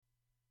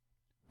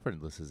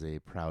Friendless is a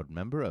proud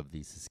member of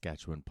the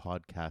Saskatchewan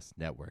Podcast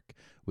Network,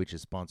 which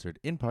is sponsored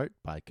in part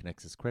by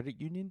Connexus Credit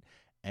Union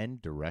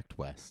and Direct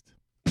West.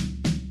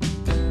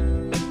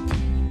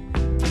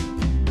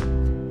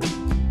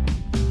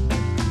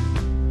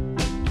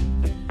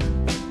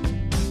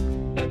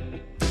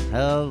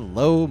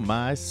 Hello,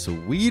 my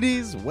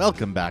sweeties.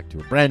 Welcome back to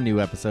a brand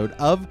new episode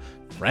of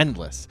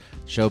Friendless,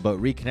 a show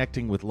about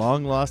reconnecting with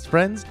long-lost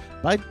friends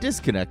by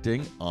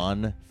disconnecting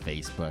on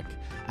Facebook.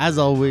 As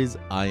always,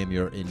 I am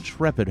your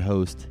intrepid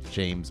host,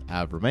 James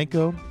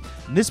Avramenko.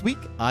 And this week,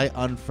 I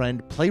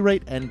unfriend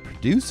playwright and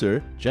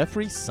producer,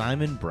 Geoffrey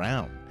Simon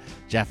Brown.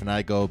 Jeff and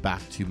I go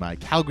back to my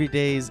Calgary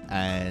days,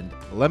 and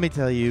let me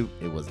tell you,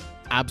 it was an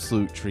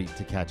absolute treat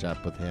to catch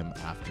up with him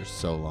after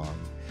so long.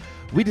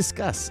 We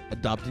discuss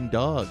adopting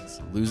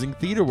dogs, losing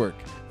theater work,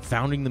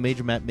 founding the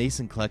Major Matt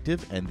Mason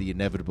Collective and the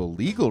inevitable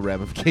legal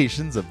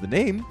ramifications of the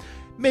name,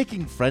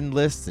 making friend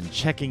lists and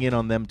checking in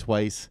on them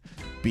twice,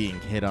 being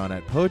hit on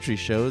at poetry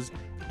shows,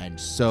 and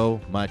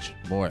so much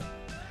more.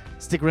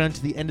 Stick around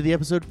to the end of the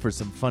episode for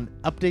some fun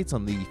updates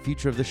on the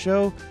future of the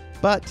show,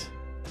 but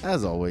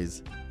as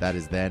always, that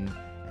is then,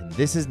 and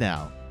this is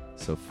now.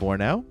 So for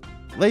now,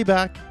 lay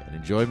back and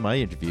enjoy my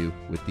interview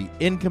with the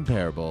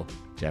incomparable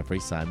Geoffrey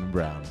Simon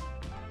Brown.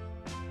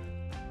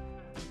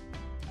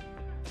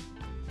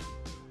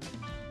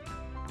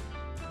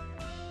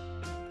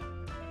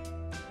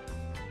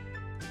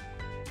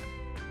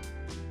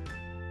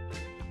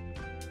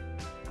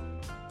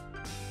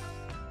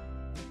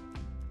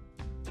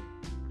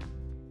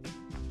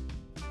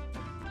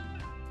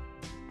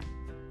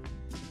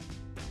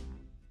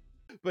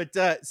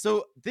 But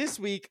so this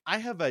week I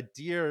have a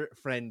dear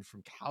friend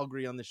from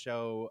Calgary on the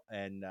show,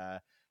 and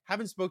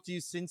haven't spoke to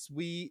you since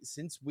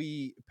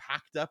we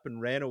packed up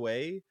and ran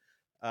away.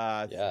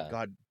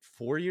 God,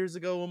 4 years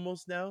ago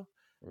almost now.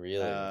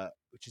 Really?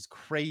 Which is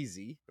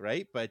crazy,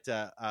 right? But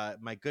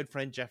my good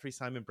friend Geoffrey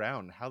Simon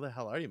Brown, how the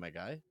hell are you, my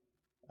guy?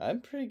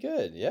 I'm pretty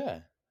good.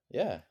 Yeah.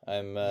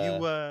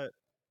 I'm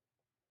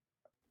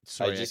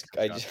Sorry,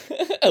 I just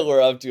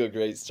we're off to a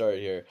great start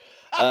here.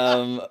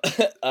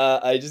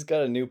 I just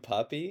got a new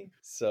puppy,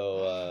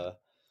 so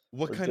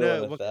what we're kind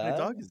going of with that.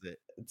 dog is it?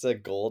 It's a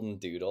golden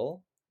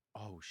doodle.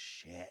 Oh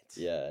shit.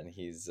 Yeah, and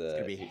he's It's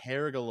gonna be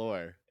hair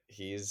galore.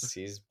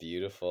 He's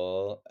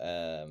beautiful.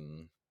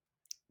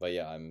 But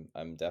yeah,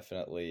 I'm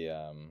definitely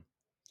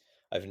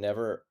I've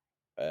never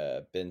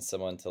been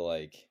someone to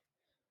like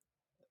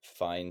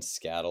find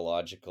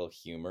scatological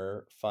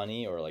humor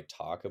funny or like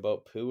talk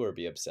about poo or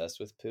be obsessed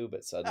with poo,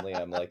 but suddenly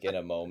I'm like in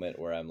a moment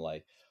where I'm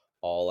like,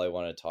 all I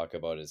want to talk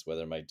about is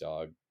whether my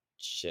dog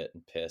shit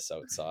and piss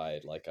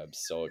outside. Like I'm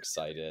so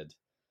excited.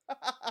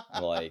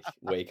 I'm like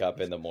wake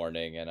up in the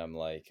morning and I'm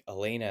like,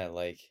 Elena,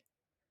 like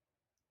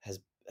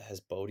has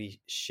Bodhi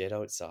shit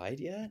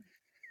outside yet?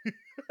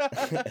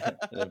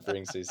 And it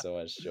brings me so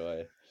much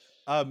joy.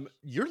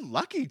 You're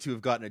lucky to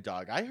have gotten a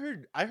dog. I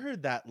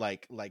heard that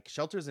like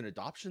shelters and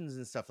adoptions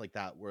and stuff like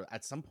that were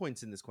at some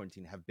points in this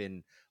quarantine have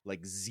been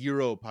like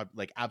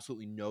like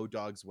absolutely no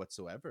dogs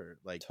whatsoever.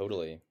 Like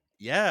Totally.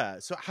 yeah.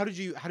 So how did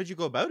you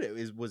go about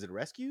it? Was it a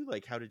rescue?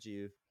 Like how did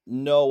you?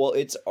 No, well,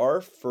 it's our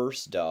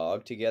first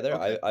dog together.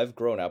 Okay. I've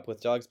grown up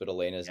with dogs, but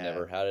Elena's Yeah.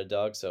 never had a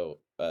dog, so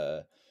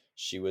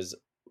she was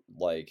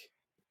like,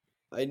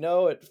 I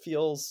know it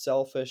feels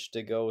selfish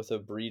to go with a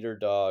breeder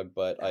dog,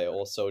 but I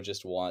also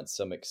just want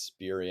some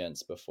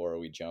experience before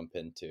we jump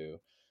into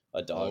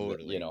a dog that,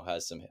 you Totally. know,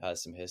 has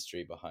some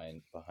history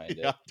behind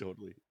Yeah, it.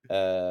 totally.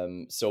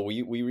 So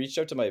we reached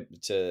out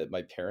to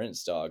my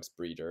parents' dog's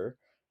breeder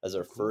as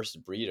our Cool.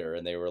 first breeder,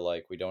 and they were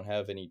like, we don't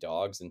have any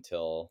dogs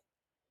until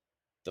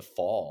the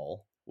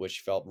fall,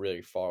 which felt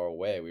really far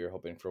away. We were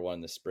hoping for one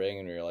in the spring,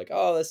 and we were like,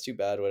 oh, that's too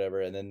bad,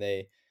 whatever. And then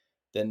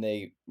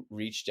they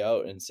reached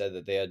out and said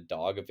that they had a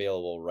dog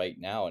available right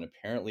now, and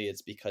apparently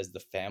it's because the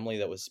family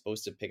that was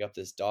supposed to pick up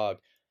this dog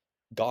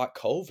got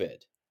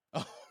COVID.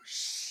 Oh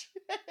shit.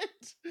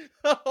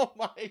 Oh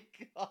my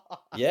god.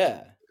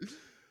 Yeah.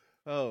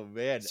 Oh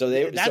man. So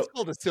that's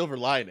called a silver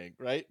lining,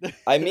 right?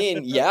 I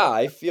mean, yeah,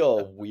 I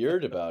feel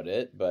weird about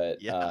it,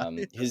 but Yeah.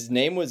 his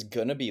name was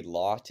gonna be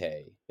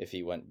Latte if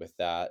he went with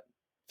that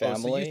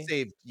family. Oh,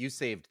 so you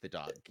saved the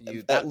dog.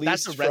 At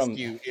least that's a from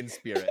rescue in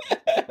spirit.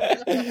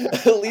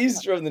 at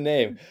least from the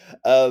name.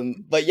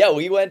 But yeah,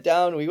 we went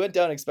down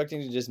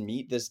expecting to just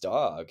meet this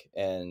dog,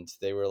 and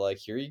they were like,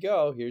 here you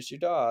go, here's your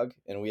dog.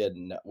 And we had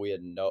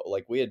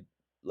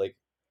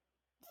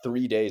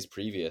 3 days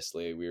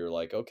previously we were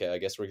like, okay, I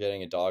guess we're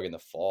getting a dog in the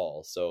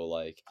fall. So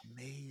like,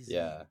 amazing.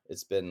 yeah,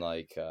 it's been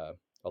like a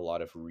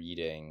lot of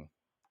reading.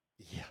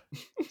 Yeah,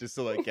 just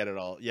to like get it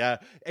all. Yeah,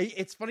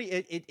 it's funny.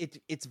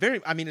 It's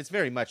very. I mean, it's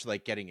very much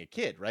like getting a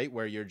kid, right?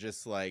 Where you're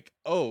just like,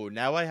 oh,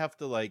 now I have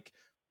to like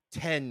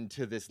tend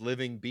to this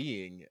living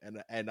being,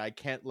 and I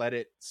can't let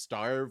it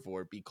starve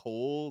or be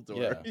cold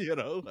or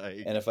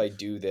like. And if I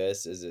do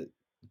this, is it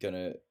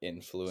gonna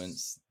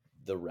influence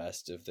the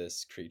rest of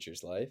this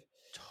creature's life?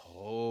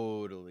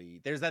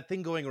 Totally. There's that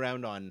thing going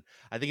around on,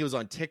 I think it was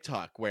on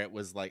TikTok, where it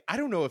was like, I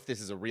don't know if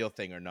this is a real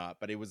thing or not,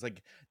 but it was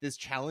like this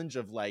challenge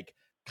of like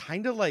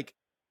kind of like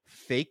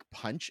fake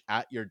punch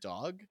at your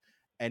dog,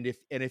 and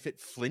if it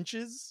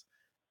flinches,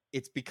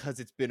 it's because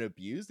it's been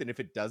abused, and if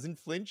it doesn't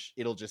flinch,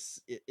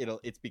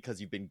 it's because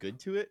you've been good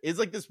to it. It's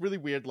like this really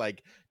weird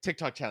like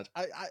TikTok challenge.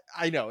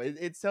 I know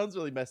it sounds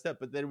really messed up,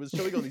 but then it was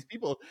showing all these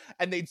people,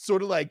 and they'd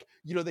sort of like,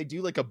 they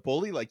do like a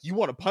bully, like, you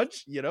want to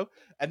punch,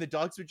 and the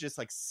dogs would just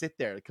like sit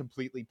there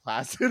completely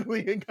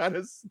placidly and kind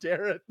of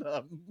stare at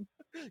them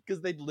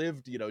because they'd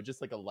lived,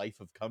 just like a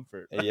life of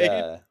comfort, right?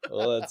 Yeah,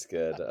 well, that's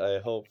good. I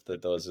hope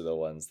that those are the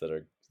ones that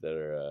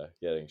are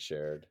getting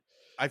shared.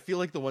 I feel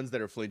like the ones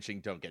that are flinching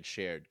don't get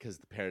shared because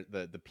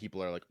the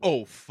people are like,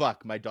 oh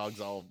fuck, my dog's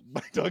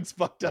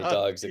fucked My up.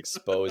 dog's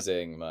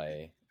exposing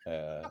my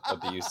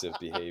abusive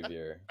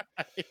behavior.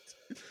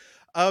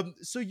 Right.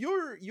 So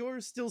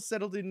you're still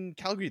settled in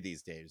Calgary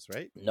these days,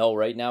 right? No,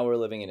 right now we're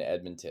living in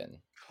Edmonton.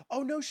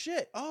 Oh no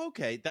shit. Oh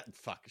okay. That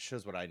fuck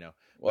shows what I know.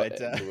 Well,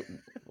 But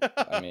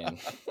I mean,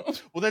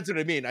 well, that's what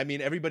I mean. I mean,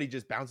 everybody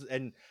just bounces,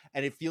 and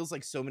it feels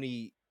like so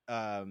many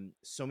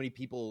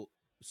people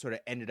sort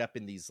of ended up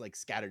in these like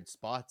scattered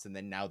spots, and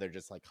then now they're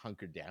just like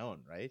hunkered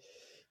down, right?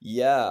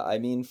 yeah, I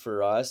mean,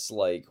 for us,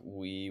 like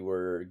we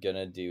were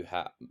gonna do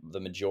the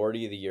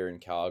majority of the year in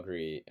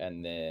Calgary,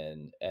 and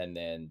then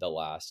the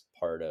last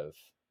part of,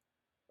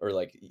 or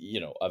like,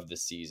 of the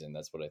season.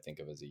 That's what I think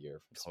of as a year,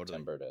 from Totally.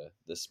 September to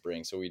the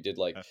spring. So we did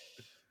like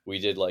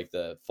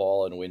the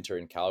fall and winter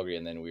in Calgary,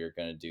 and then we were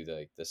gonna do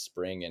the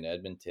spring in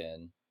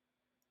Edmonton.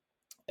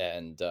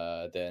 And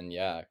then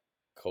yeah,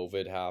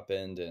 COVID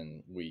happened,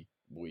 and we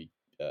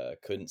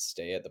couldn't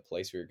stay at the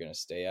place we were going to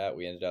stay at.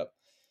 We ended up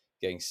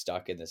getting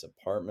stuck in this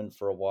apartment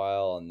for a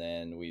while, and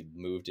then we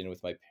moved in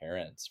with my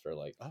parents for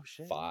like Oh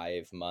shit.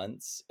 5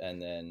 months, and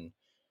then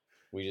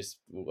we just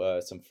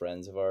some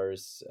friends of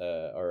ours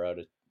are out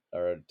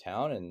of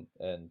town,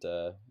 and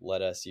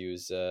let us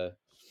use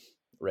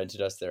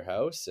rented us their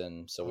house,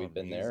 and so Oh we've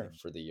been there amazing.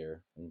 for the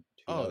year. And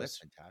who Oh, that's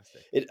knows?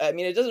 fantastic. I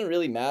mean, it doesn't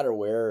really matter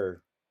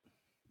where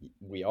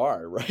we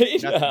are right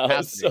Nothing's now.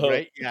 happening, So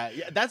right?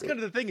 Yeah. That's kind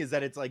of the thing, is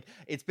that it's like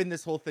it's been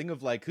this whole thing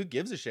of like, who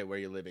gives a shit where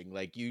you're living?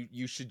 Like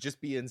you should just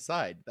be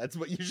inside. That's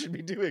what you should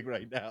be doing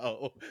right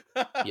now.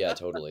 yeah,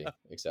 totally,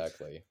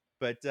 exactly.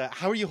 But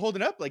how are you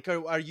holding up? Like,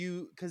 are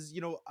you? Because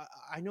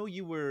I know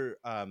you were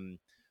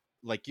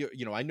like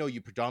I know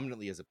you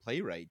predominantly as a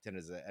playwright and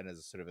as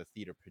a sort of a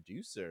theater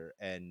producer,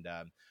 and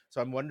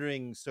so I'm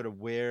wondering sort of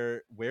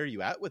where are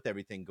you at with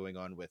everything going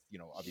on with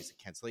obviously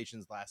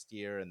cancellations last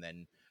year, and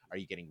then are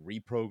you getting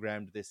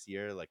reprogrammed this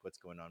year? Like, what's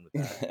going on with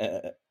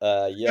Yeah,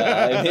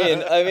 that?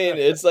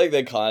 it's like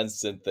the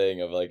constant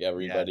thing of like Yeah,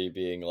 everybody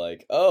being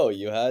like, "Oh,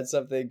 you had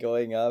something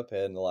going up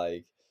in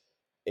like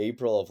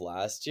April of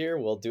last year,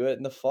 we'll do it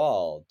in the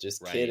fall."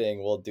 Just right.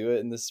 kidding, we'll do it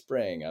in the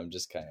spring. I'm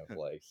just kind of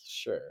like,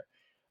 sure.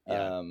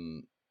 Yeah.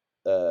 Um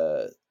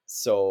uh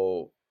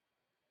so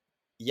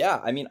yeah,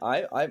 I mean,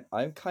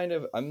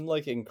 I'm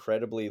like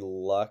incredibly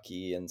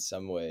lucky in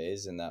some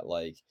ways, in that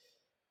like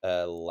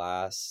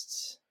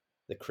last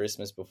the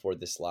Christmas before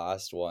this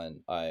last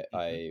one,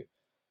 Hmm.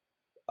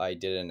 I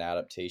did an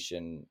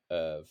adaptation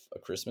of A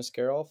Christmas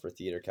Carol for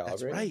Theatre That's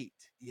Calgary, right.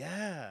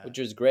 Yeah. which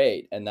was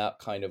great. And that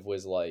kind of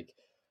was like,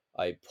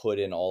 I put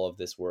in all of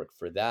this work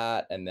for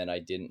that, and then I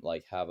didn't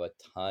like have a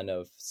ton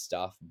of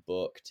stuff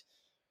booked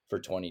for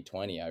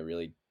 2020. I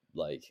really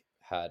like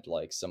had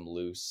like some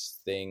loose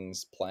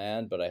things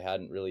planned, but I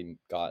hadn't really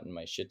gotten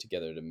my shit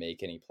together to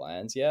make any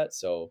plans yet.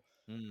 So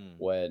Mm.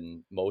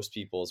 when most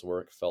people's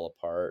work fell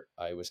apart,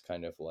 I was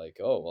kind of like,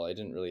 oh, well, I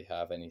didn't really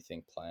have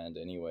anything planned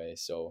anyway.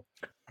 So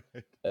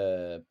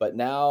but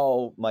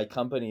now my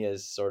company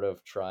is sort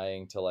of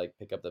trying to like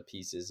pick up the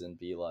pieces and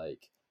be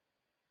like,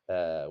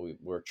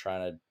 we're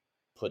trying to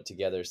put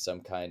together some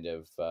kind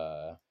of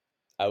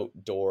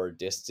outdoor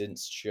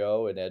distance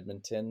show in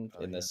Edmonton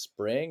Oh in the yeah.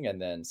 spring,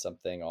 and then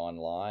something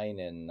online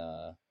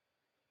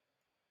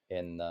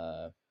in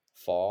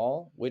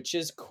fall, which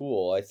is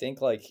cool. I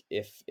think like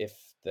if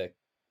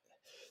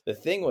the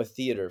thing with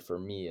theater for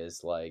me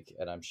is like,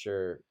 and I'm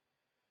sure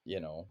you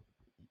know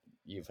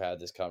you've had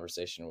this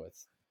conversation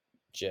with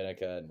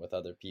Jenica and with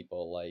other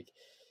people, like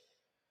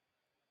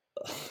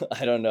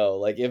I don't know,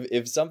 like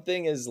if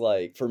something is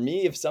like, for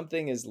me, if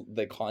something is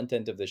the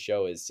content of the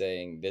show is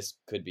saying this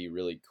could be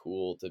really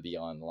cool to be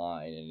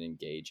online and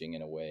engaging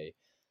in a way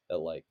that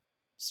like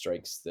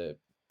strikes the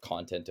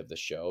content of the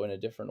show in a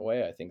different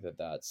way, I think that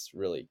that's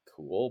really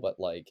cool. But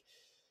like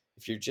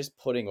if you're just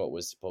putting what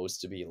was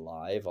supposed to be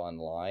live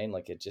online,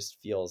 like it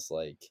just feels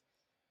like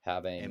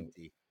having,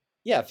 Empty.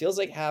 yeah, it feels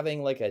like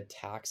having like a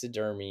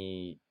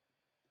taxidermy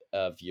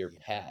of your Yeah.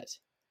 pet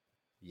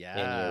in your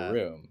Yeah.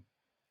 room.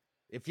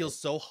 It feels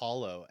so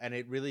hollow, and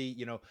it really,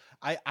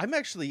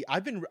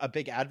 I've been a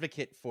big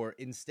advocate for,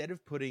 instead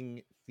of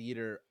putting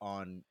theater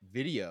on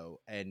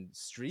video and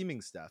streaming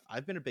stuff,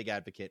 I've been a big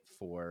advocate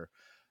for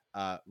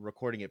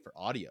recording it for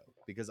audio,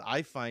 because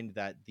I find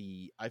that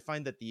the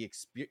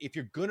experience, if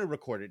you're gonna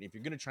record it, if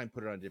you're gonna try and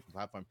put it on a different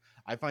platform,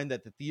 I find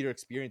that the theater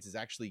experience is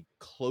actually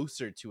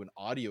closer to an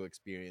audio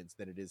experience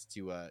than it is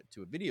to a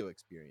video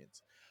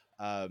experience.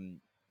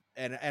 Um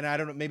and I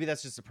don't know, maybe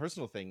that's just a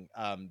personal thing,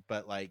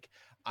 but like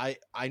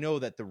I know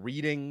that the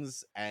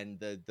readings and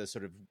the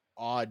sort of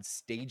odd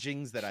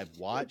stagings that I've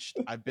watched,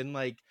 I've been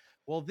like,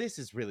 well, this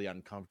is really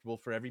uncomfortable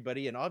for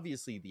everybody, and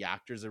obviously the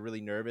actors are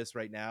really nervous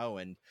right now,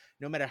 and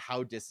no matter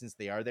how distant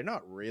they are, they're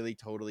not really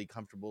totally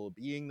comfortable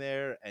being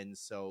there, and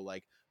so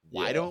like,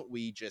 why Yeah. don't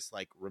we just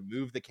like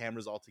remove the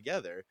cameras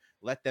altogether,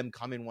 let them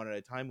come in one at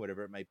a time,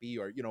 whatever it might be,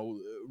 or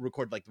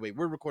record like the way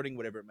we're recording,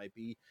 whatever it might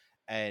be,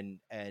 and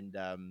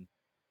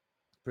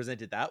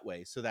present it that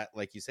way, so that,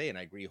 like you say, and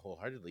I agree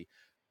wholeheartedly,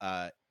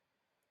 uh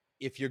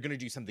if you're going to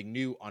do something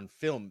new on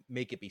film,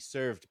 make it be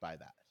served by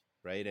that,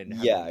 right, and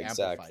have it Yeah, be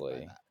amplified by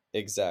exactly. that.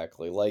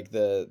 Exactly. Like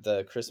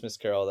the Christmas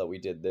Carol that we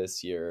did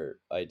this year,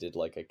 I did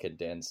like a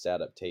condensed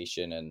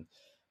adaptation, and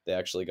they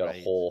actually got a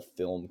Right. whole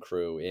film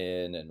crew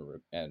in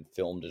and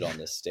filmed it Yeah. on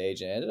this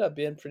stage, and it ended up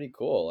being pretty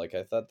cool. Like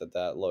I thought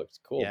that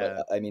looked cool, but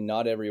Yeah. I mean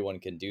not everyone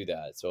can do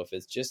that. So if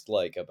it's just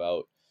like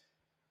about,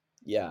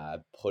 yeah,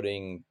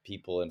 putting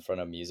people in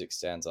front of music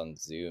stands on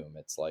Zoom,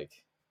 it's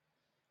like,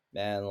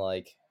 man,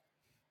 like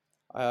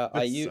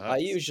This I sucks.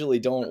 usually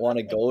don't want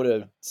to go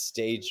to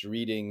staged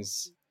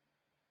readings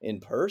in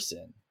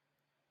person.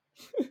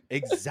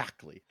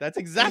 Exactly. That's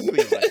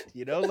exactly right.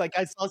 Like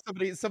I saw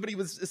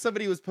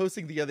somebody was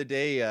posting the other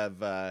day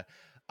of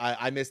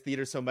I miss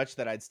theater so much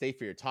that I'd stay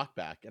for your talk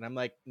back. And I'm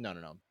like, no,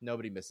 no, no.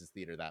 Nobody misses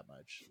theater that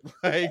much.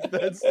 Like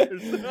there's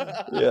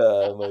Yeah,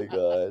 oh my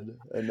god.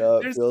 And now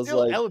it there's feels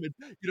still like, elements.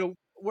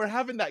 We're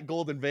having that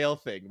golden veil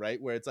thing, right?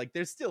 Where it's like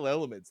there's still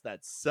elements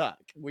that suck.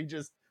 We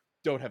just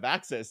don't have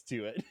access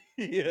to it.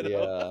 you know?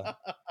 yeah.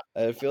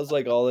 And it feels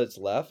like all that's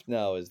left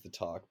now is the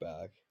talk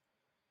back.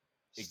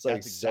 It's just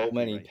like That's so exactly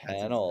many right.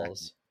 That's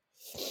exactly. panels.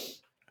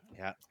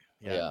 Yeah.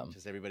 Yeah. Yeah.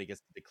 Just everybody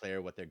gets to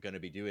declare what they're gonna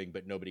be doing,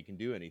 but nobody can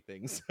do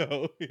anything.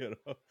 So,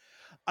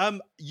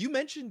 you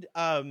mentioned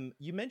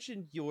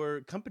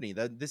your company.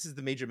 That this is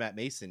the Major Matt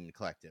Mason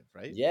Collective,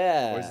 right?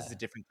 Or is this a Yeah.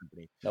 different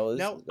company? No,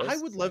 Now, I that's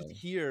would the love to same.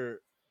 hear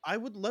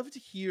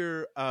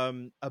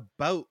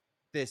about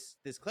this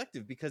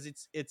collective, because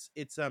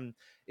it's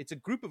a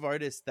group of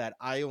artists that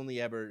I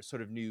only ever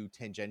sort of knew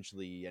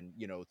tangentially, and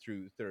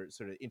through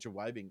sort of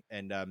interwiving,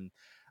 and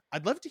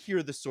I'd love to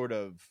hear the sort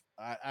of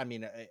I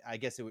mean, I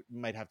guess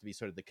might have to be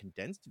sort of the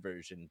condensed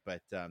version,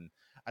 but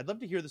I'd love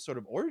to hear the sort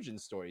of origin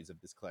stories of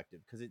this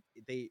collective, because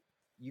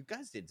you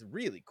guys did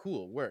really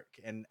cool work,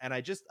 and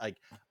I just like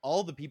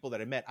all the people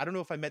that I met. I don't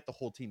know if I met the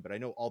whole team, but I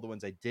know all the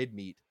ones I did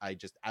meet, I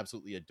just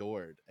absolutely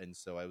adored, and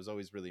so I was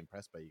always really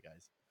impressed by you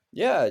guys.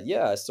 Yeah,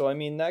 yeah. So I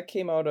mean that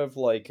came out of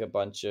like a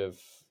bunch of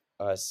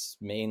us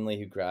mainly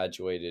who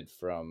graduated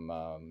from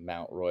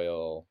Mount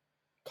Royal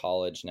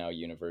College, now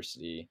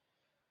university,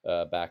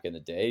 back in the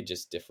day,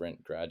 just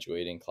different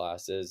graduating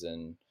classes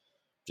and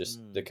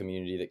just the Mm.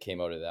 community that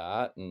came out of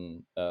that.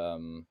 And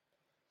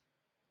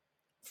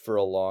for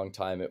a long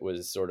time, it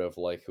was sort of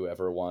like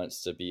whoever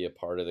wants to be a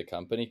part of the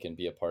company can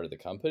be a part of the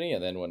company.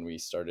 And then when we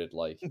started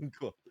like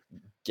Cool.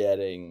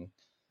 getting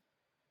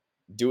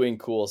doing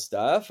cool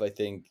stuff, I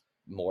think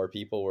more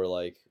people were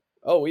like,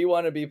 "Oh, we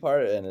want to be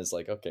part of it." And it's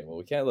like, okay, well,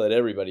 we can't let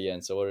everybody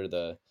in. So what are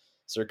the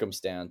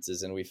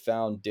circumstances? And we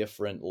found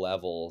different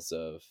levels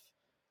of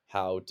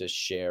how to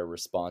share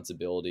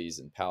responsibilities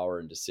and power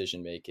and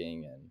decision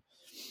making and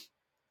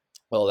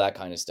all that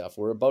kind of stuff.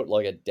 We're about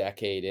like a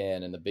decade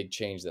in, and the big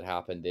change that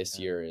happened this Yeah.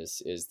 year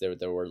is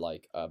there were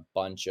like a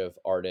bunch of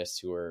artists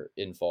who were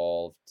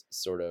involved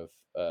sort of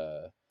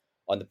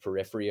on the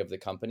periphery of the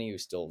company who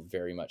still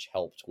very much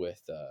helped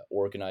with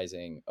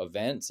organizing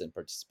events and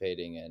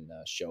participating in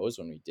shows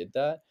when we did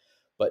that.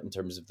 But in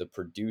terms of the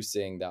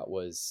producing, that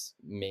was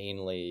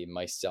mainly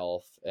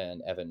myself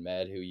and Evan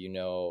Med, who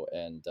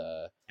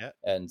Yeah.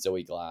 and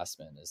Zoe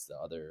Glassman is the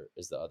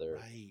other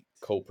Right.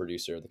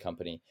 co-producer of the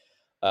company.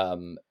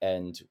 And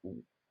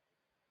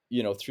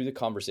through the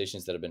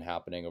conversations that have been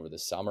happening over the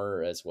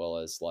summer, as well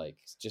as like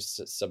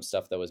just some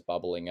stuff that was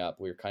bubbling up,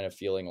 we were kind of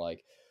feeling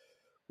like,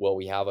 well,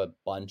 we have a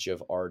bunch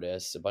of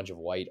artists, a bunch of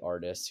white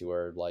artists who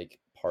are like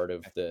part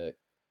of the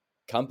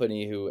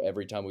company, who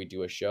every time we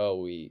do a show,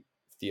 we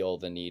feel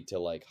the need to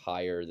like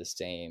hire the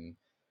same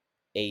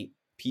 8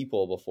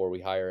 people before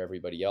we hire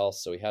everybody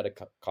else. So we had a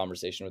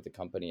conversation with the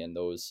company, and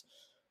those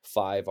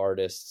 5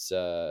 artists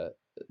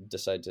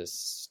decide to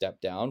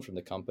step down from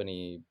the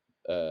company,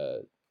 uh,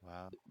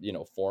 Wow.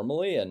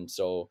 formally. And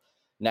so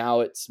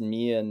now it's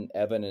me and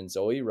Evan and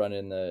Zoe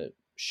running the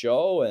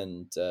show,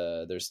 and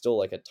there's still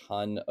like a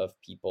ton of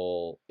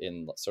people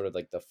in sort of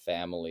like the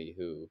family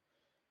who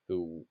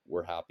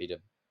we're happy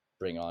to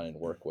bring on and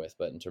work with.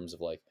 But in terms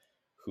of like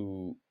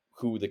who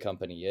the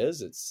company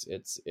is, it's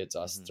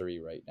us Mhm. three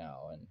right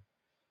now, and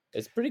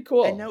it's pretty And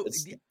cool. now,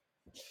 It's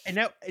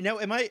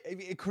am I?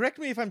 Correct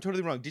me if I'm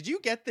totally wrong. Did you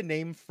get the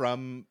name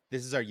from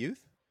This Is Our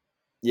Youth?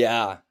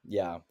 yeah,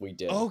 we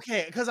did.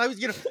 Okay, because I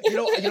was,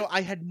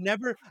 I had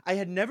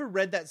never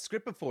read that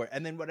script before,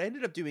 and then what I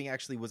ended up doing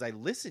actually was I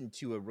listened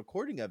to a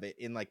recording of it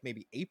in like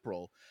maybe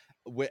April,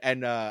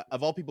 and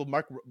of all people,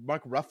 Mark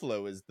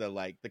Ruffalo is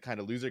the kind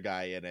of loser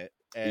guy in it,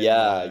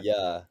 Yeah,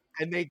 yeah.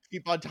 and they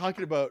keep on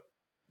talking about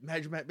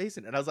Magic Matt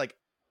Mason, and I was like,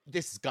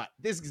 this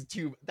is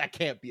too, that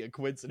can't be a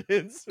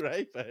coincidence,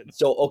 right? But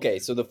So okay,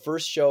 so the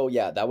first show,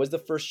 yeah, that was the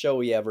first show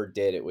we ever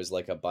did. It was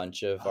like a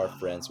bunch of our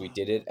friends. We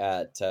did it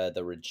at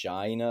the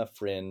Regina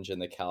Fringe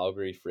and the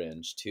Calgary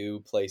Fringe,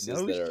 two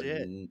places no that are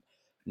shit.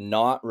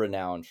 not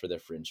renowned for their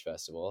fringe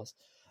festivals.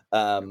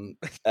 Um,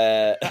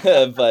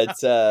 but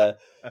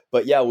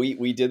but yeah,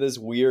 we did this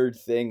weird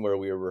thing where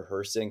we were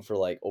rehearsing for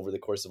like over the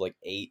course of like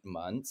 8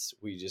 months.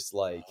 We just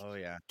like Oh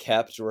yeah.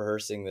 kept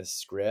rehearsing the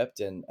script,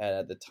 and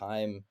at the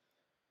time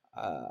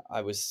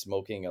I was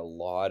smoking a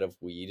lot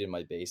of weed in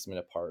my basement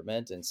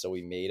apartment, and so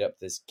we made up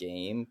this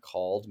game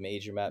called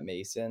Major Matt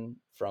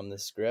Mason from the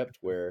script,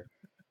 where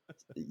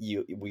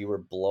we were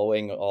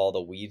blowing all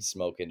the weed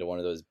smoke into one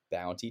of those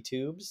bounty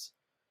tubes,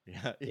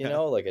 Yeah, you yeah.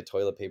 know, like a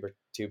toilet paper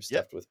tube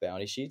Yep. stuffed with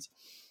bounty sheets.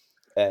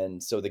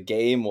 And so the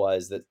game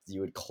was that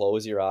you would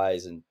close your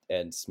eyes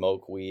and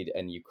smoke weed,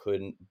 and you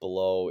couldn't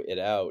blow it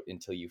out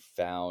until you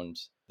found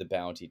the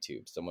bounty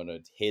tube. Someone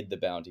had hid the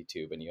bounty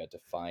tube, and you had to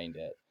find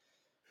it,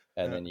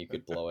 and then you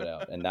could blow it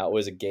out. And that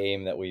was a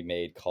game that we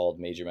made called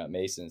Major Matt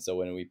Mason. So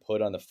when we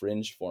put on the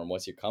fringe form,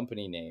 what's your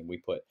company name? We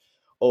put,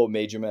 oh,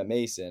 Major Matt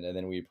Mason. And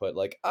then we put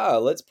like,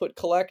 let's put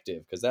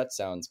collective because that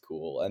sounds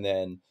cool. And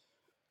then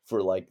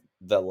for like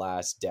the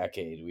last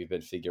decade, we've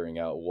been figuring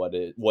out what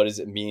does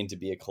it mean to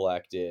be a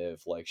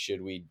collective? Like,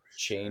 should we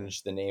Sure.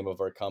 change the name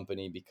of our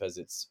company because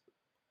it's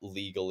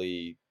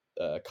legally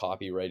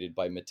copyrighted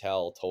by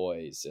Mattel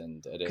Toys,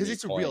 and at Because any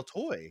it's a real point,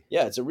 toy.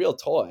 yeah, it's a real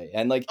toy.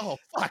 And like Oh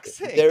fuck's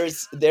sake.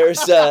 there's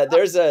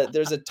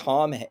a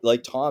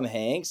Tom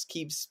Hanks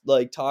keeps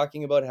like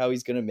talking about how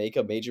he's gonna make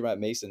a Major Matt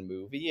Mason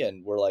movie,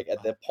 and we're like,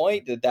 at Oh, the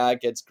point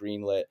that gets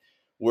greenlit,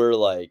 we're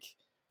like,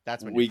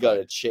 that's when you're we got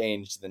to fucked.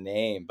 change the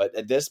name. But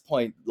at this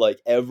point,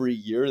 like every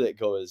year that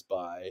goes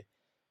by,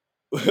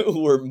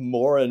 we're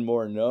more and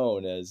more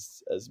known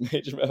as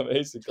Major Matt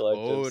Mason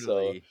Collective.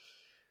 So Totally.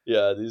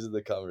 yeah, these are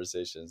the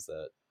conversations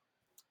that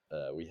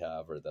we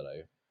have, or that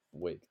I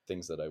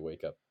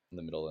wake up in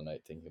the middle of the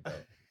night thinking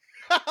about.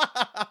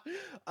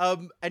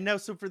 And now,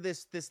 so for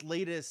this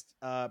latest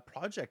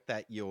project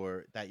that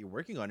you're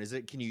working on, is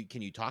it, can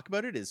you talk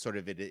about it? Is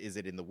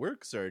it in the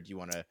works, or do you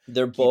want to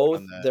They're keep it both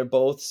on the? they're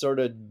both sort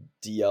of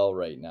DL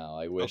right now.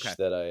 I wish Okay.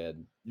 that I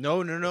had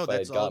No, if I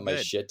that's had all got my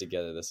good. shit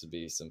together, this would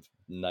be some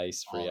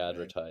nice free All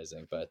good.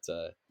 advertising. But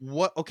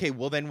What? Okay.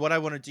 Well, then, what I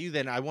want to do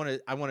then, I want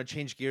to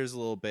change gears a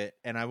little bit,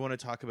 and I want to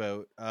talk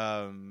about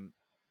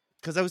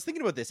because I was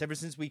thinking about this ever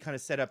since we kind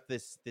of set up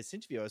this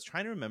interview. I was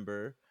trying to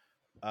remember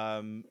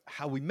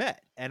how we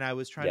met, and I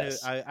was trying to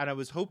yes, I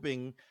was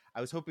hoping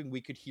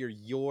we could hear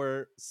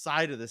your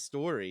side of the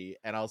story,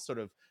 and I'll sort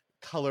of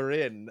color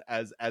in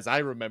as I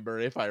remember,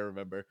 if I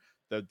remember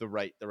the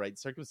right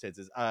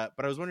circumstances. But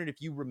I was wondering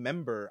if you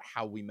remember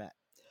how we met.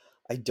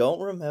 I don't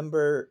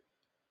remember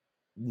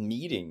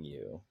meeting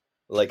you.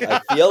 Like, I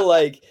feel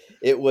like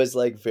it was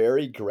like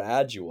very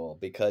gradual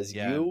because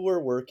Yeah, you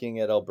were working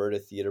at Alberta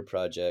Theatre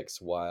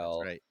Projects that's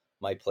while right.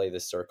 my play The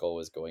Circle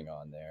was going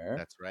on there.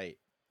 That's right.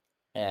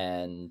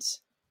 And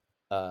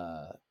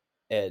uh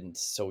and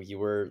so you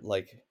were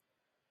like,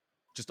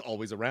 Just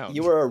always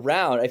you around. were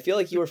around. I feel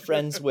like you were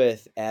friends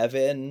with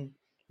Evan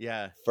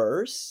Yeah.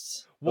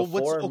 first Well,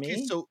 what's before okay? me.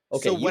 So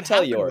Okay, you what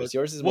tell happened was, yours.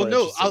 Yours is well, more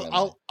no, interesting I'll than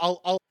mine. I'll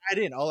I'll I'll add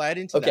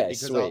into that Okay,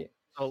 because sweet.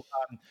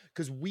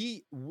 because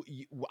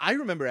I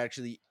remember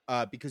actually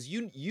because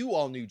you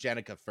all knew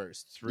Jenica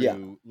first Yeah,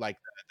 through like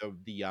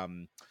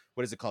the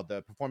what is it called,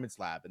 the performance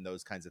lab and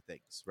those kinds of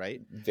things,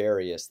 right?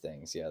 various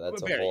things. Yeah,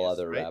 that's a whole Various,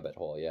 other right? rabbit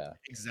hole. Yeah.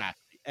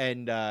 Exactly.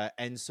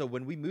 And so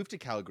when we moved to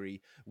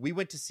Calgary, we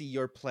went to see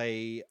your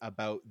play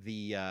about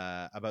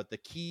the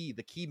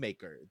key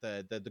maker,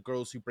 the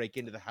girls who break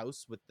into the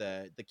house with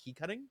the key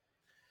cutting.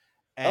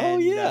 Oh and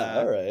yeah, uh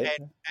all right.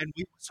 and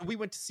we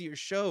went to see your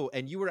show,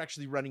 and you were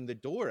actually running the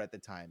door at the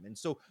time, and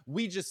so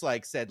we just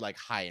like said like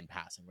hi in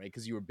passing, right?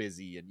 Because you were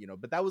busy, and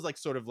but that was like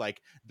sort of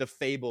like the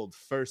fabled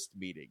first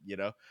meeting,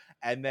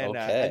 and then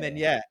Okay.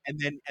 yeah, and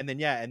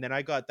then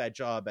I got that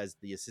job as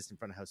the assistant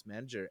front of house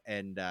manager.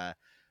 And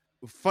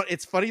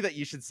it's funny that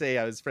you should say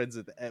I was friends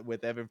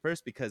with Evan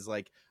first, because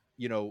like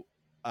you know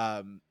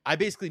I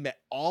basically met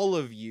all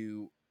of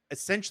you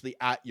essentially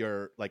at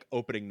your like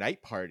opening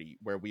night party,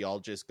 where we all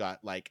just got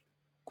like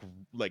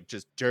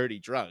just dirty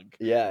drunk.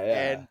 Yeah,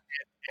 yeah.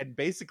 And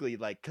basically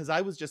like, because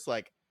I was just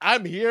like,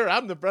 I'm here,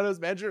 I'm the front house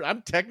manager,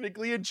 I'm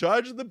technically in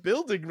charge of the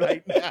building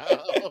right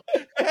now.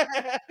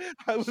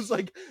 I was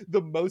like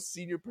the most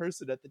senior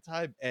person at the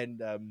time.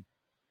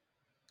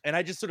 And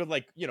I just sort of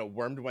like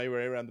wormed my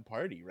way around the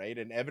party, right?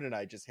 And Evan and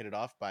I just hit it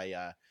off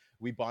by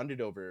we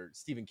bonded over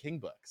Stephen King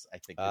books, I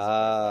think is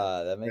what it was,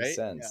 That makes right?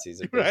 sense.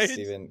 He's a Yeah. big Right.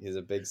 He's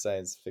a big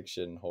science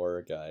fiction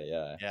horror guy.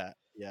 Yeah. Yeah,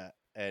 yeah.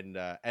 And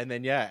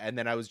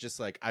then I was just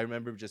like, I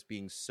remember just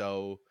being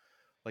so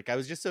Like, I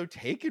was just so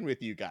taken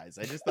with you guys.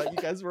 I just thought you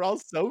guys were all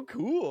so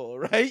cool,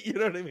 right? You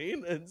know what I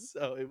mean? And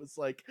so it was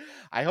like,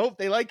 I hope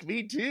they like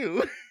me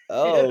too.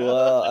 You Oh, know?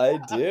 well, I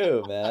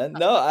do, man.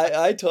 No,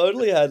 I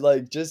totally had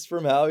like just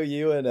from how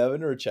you and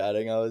Evan were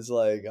chatting, I was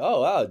like,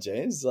 oh wow,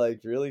 James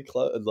like really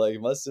close, like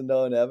must have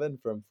known Evan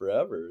from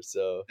forever.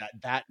 So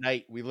That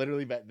night, we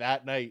literally met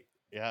that night.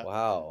 Yeah.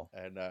 wow.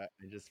 And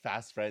just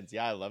fast friends.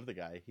 Yeah, I love the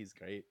guy. He's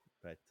great.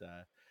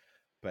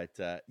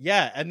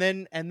 Yeah, and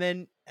then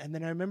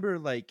I remember,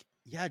 like,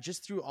 yeah,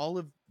 just through all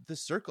of the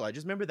circle, I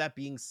just remember that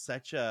being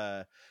such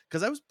a,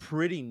 because I was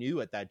pretty new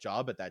at that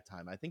job at that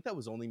time. I think that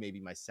was only maybe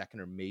my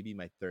second or maybe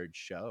my third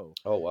show.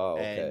 Oh wow,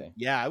 And okay.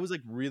 yeah, I was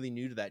like really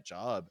new to that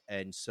job,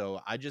 and so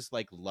I just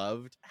like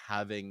loved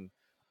having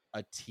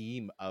a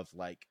team of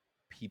like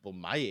people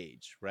my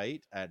age,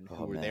 right? And who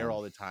Oh were there man.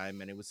 all the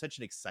time. And it was such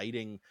an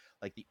exciting,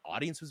 like, the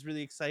audience was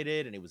really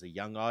excited, and it was a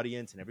young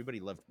audience, and everybody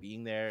loved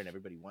being there, and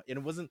everybody and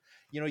it wasn't,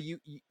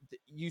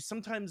 you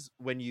sometimes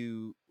when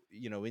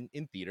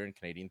in theater, in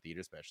Canadian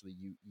theater especially,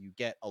 you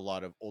get a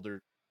lot of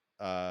older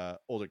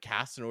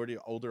casts and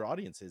older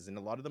audiences, and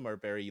a lot of them are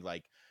very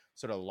like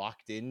sort of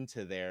locked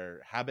into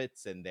their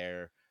habits and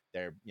their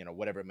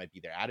whatever it might be,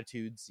 their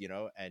attitudes,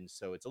 and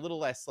so it's a little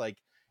less like,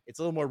 it's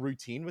a little more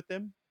routine with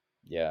them.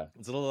 Yeah.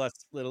 It's a little less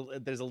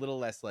there's a little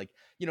less like,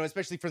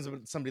 especially for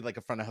somebody like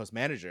a front of house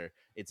manager.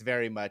 It's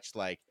very much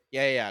like,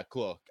 yeah,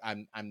 cool,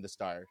 I'm the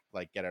star,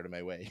 like, get out of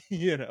my way.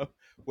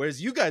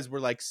 Whereas you guys were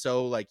like,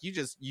 so like,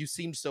 you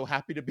seemed so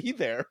happy to be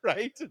there,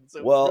 right? And so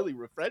it was Well, really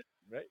refreshing,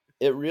 right?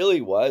 it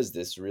really was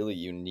this really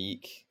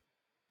unique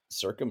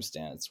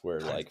circumstance where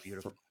God, it's like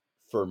beautiful.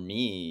 for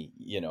me,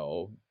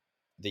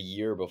 the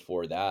year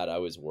before that I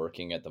was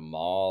working at the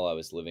mall, I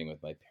was living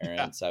with my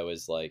Yeah, parents, I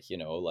was like,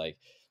 like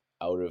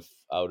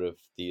out of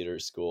theater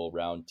school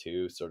round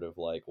 2, sort of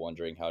like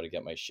wondering how to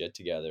get my shit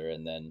together.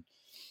 And then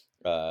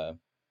uh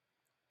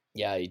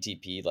yeah,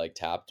 ATP like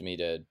tapped me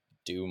to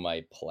do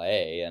my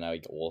play, and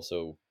I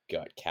also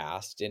got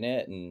cast in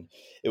it. And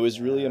it was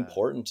really yeah,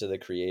 important to the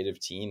creative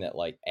team that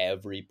like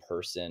every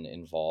person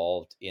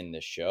involved in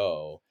the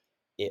show,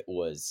 it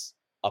was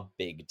a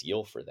big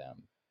deal for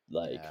them.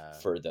 Like yeah,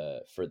 for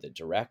the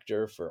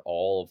director, for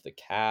all of the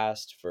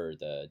cast, for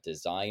the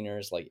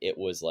designers, like it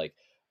was like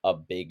a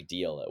big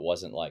deal. It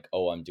wasn't like,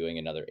 oh, I'm doing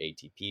another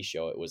ATP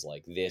show. It was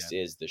like, yeah, this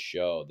is the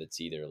show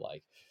that's either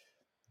like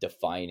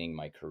defining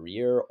my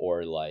career,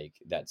 or like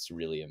that's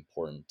really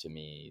important to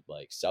me,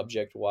 like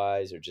subject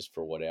wise, or just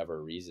for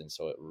whatever reason.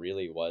 So it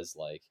really was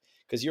like,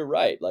 because you're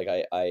right, like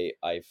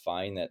I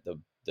find that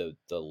the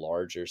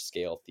larger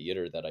scale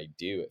theater that I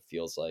do, it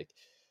feels like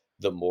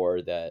the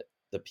more that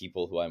the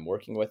people who I'm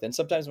working with, and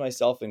sometimes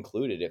myself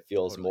included, it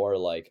feels totally. more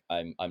like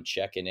I'm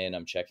checking in,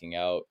 I'm checking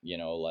out,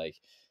 like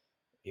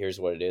here's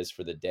what it is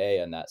for the day.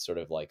 And that sort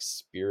of like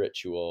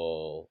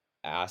spiritual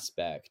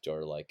aspect,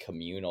 or like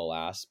communal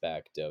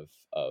aspect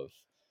of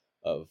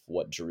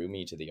what drew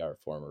me to the art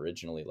form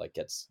originally, like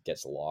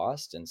gets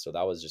lost. And so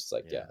that was just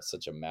like, yeah, Yeah,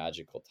 such a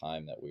magical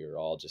time that we were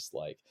all just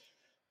like,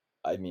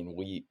 I mean,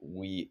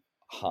 we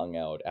hung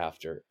out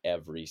after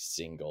every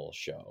single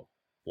show,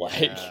 like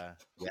yeah,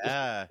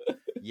 yeah,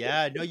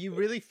 yeah. No, you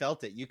really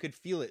felt it. You could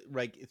feel it,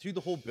 like, through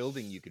the whole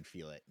building. You could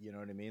feel it. You know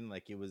what I mean?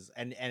 Like, it was,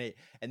 and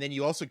then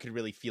you also could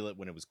really feel it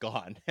when it was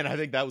gone. And I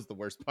think that was the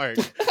worst part.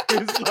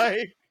 It's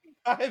like,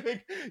 I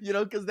think,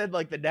 because then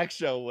like the next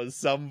show was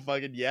some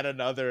fucking yet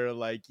another,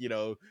 like,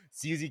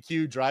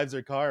 CZQ drives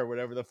her car or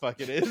whatever the fuck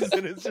it is,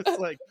 and it's just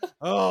like,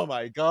 oh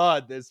my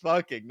god, this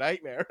fucking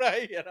nightmare,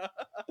 right?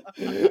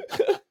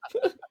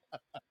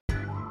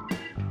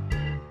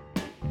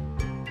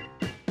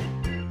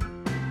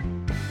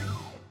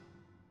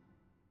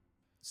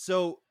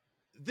 So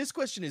this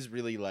question is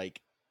really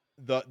like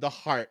the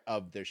heart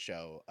of the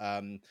show.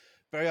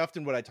 Very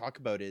often what I talk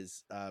about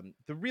is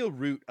the real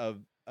root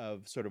of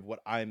sort of what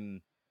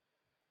I'm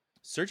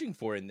searching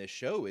for in this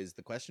show is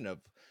the question of,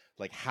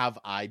 like, have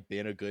I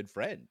been a good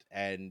friend?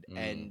 and mm,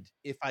 and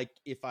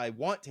if I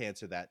want to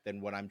answer that,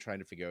 then what I'm trying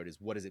to figure out is,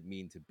 what does it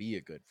mean to be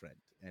a good friend,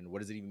 and what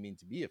does it even mean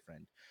to be a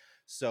friend?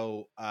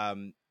 So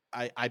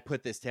I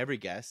put this to every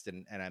guest,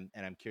 and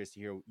I'm curious to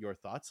hear your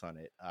thoughts on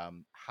it.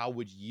 How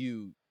would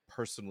you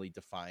personally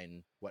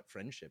define what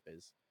friendship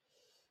is?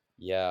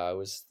 yeah, I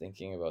was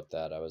thinking about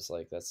that. I was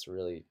like, that's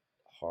really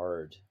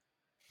hard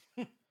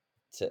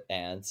to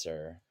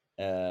answer.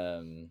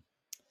 I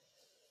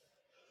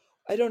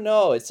don't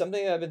know. It's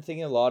something I've been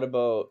thinking a lot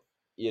about,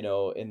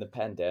 in the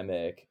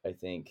pandemic. I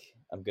think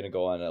I'm going to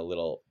go on a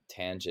little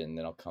tangent and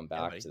then I'll come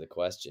Yeah, back buddy. to the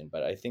question.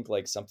 But I think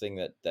like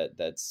something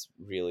that's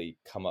really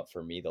come up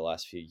for me the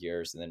last few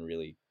years, and then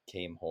really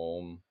came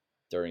home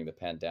during the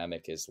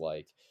pandemic, is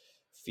like,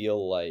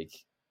 feel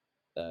like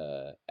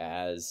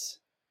as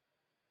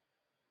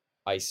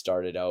I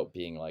started out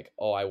being like,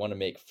 oh, I want to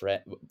make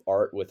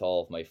art with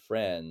all of my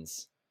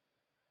friends.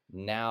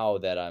 Now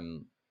that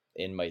I'm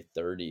in my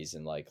 30s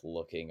and like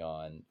looking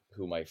on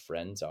who my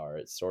friends are,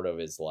 it sort of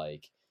is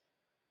like,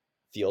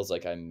 feels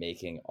like I'm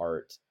making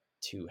art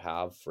to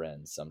have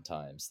friends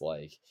sometimes.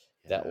 Like,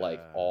 that like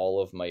Yeah.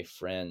 all of my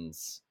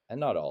friends, and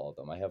not all of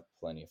them, I have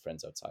plenty of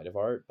friends outside of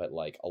art, but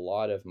like a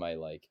lot of my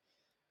like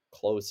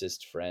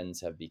closest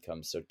friends have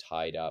become so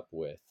tied up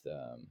with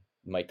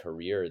my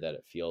career that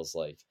it feels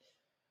like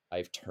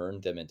I've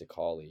turned them into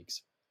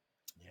colleagues,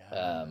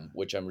 Yeah.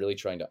 which I'm really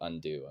trying to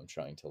undo. I'm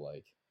trying to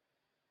like,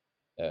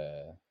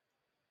 uh,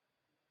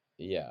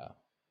 yeah,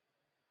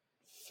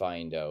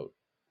 find out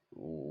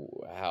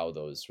how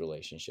those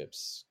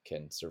relationships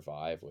can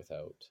survive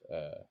without,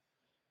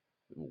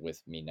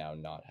 with me now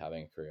not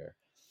having a career.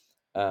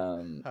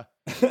 Um, Huh.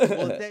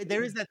 Well,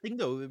 there is that thing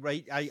though,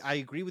 right? I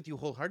agree with you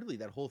wholeheartedly.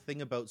 That whole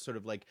thing about sort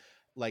of like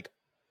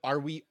are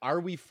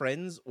we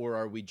friends or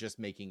are we just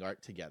making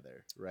art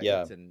together, right?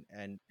 yeah.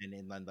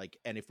 And like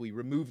and if we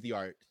remove the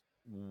art,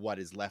 what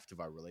is left of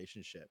our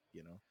relationship,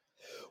 you know?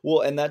 Well,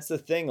 and that's the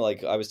thing.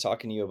 Like I was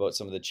talking to you about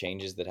some of the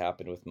changes that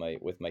happened with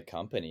my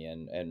company,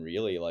 and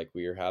really like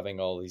we were having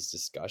all these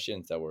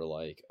discussions that were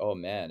like, oh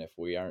man, if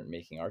we aren't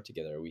making art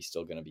together, are we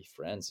still going to be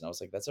friends? And I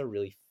was like, that's a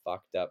really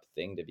fucked up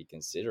thing to be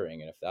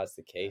considering. And if that's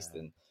the case,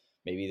 Yeah. then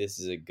maybe this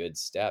is a good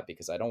step,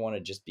 because I don't want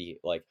to just be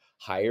like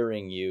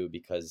hiring you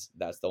because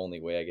that's the only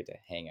way I get to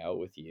hang out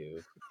with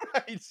you.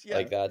 Right.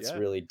 Like Yeah. that's Yeah.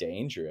 really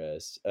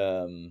dangerous.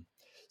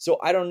 So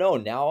I don't know,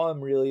 now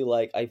I'm really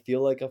like, I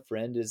feel like a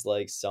friend is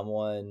like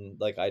someone,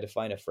 like I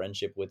define a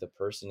friendship with a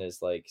person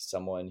as like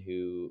someone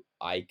who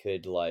I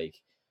could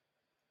like,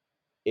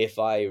 if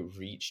I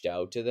reached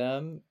out to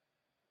them,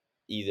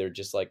 either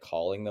just like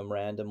calling them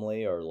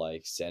randomly or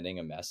like sending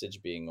a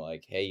message being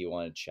like, hey, you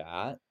want to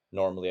chat?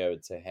 Normally I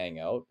would say hang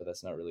out, but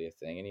that's not really a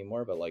thing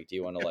anymore. But like, do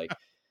you want to like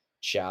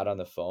chat on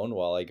the phone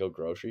while I go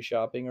grocery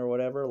shopping or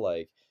whatever?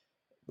 Like,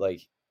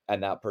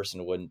 and that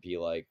person wouldn't be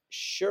like,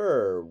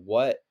 sure,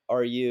 what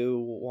are you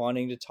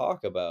wanting to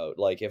talk about?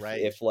 Like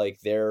Right. if like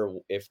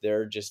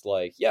they're just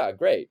like, yeah,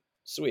 great,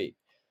 sweet,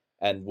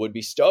 and would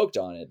be stoked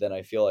on it, then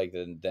I feel like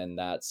then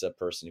that's a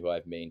person who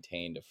I've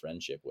maintained a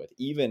friendship with.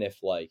 Even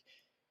if like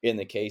in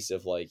the case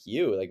of like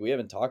you, like we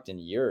haven't talked in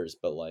years,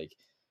 but like,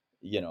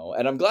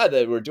 and I'm glad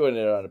that we're doing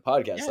it on a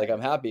podcast. Like Yeah.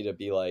 I'm happy to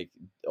be like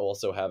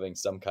also having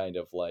some kind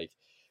of like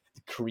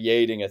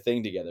creating a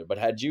thing together. But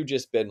had you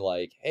just been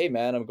like, hey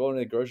man, I'm going to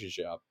the grocery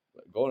shop,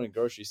 going to the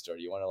grocery store,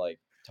 do you want to like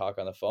talk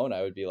on the phone?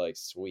 I would be like,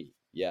 sweet,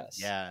 yes,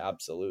 Yeah.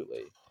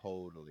 absolutely.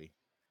 Totally.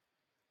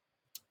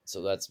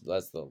 So that's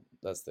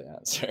the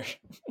answer.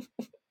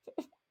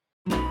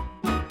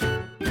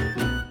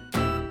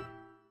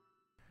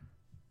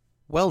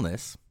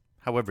 Wellness,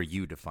 however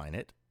you define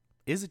it,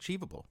 is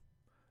achievable.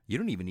 You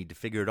don't even need to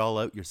figure it all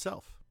out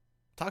yourself.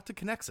 Talk to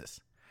Connexus.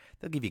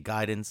 They'll give you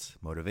guidance,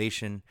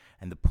 motivation,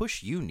 and the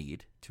push you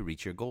need to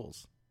reach your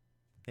goals.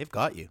 They've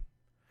got you.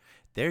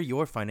 They're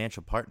your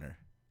financial partner,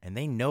 and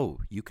they know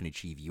you can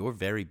achieve your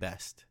very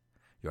best,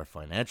 your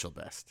financial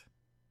best.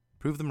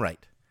 Prove them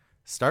right.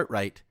 Start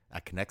right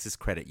at Connexus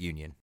Credit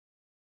Union.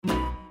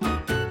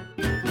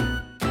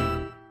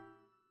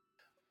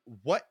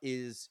 What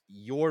is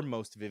your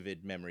most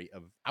vivid memory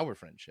of our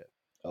friendship?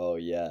 Oh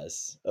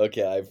yes.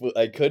 Okay,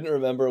 I couldn't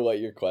remember what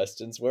your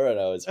questions were, and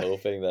I was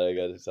hoping that I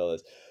got to tell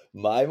this.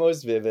 My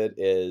most vivid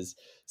is,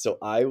 so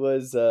I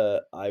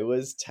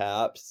was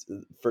tapped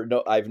for,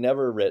 no, I've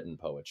never written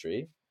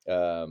poetry.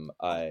 Oh,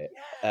 I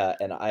yeah.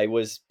 and I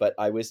was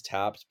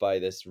tapped by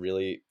this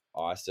really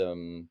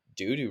awesome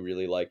dude who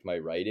really liked my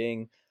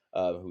writing,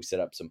 who set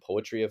up some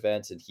poetry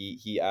events, and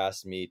he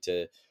asked me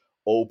to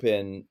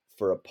open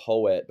for a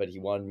poet, but he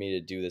wanted me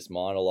to do this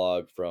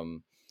monologue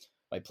from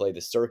my play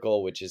The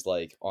Circle, which is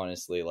like,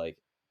 honestly, like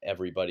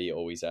everybody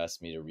always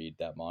asks me to read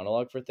that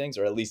monologue for things,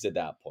 or at least at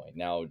that point.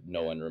 Now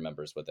no one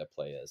remembers what that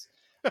play is.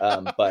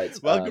 But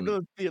Welcome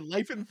to the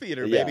life in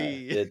theater, yeah,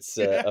 baby. it's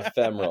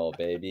ephemeral,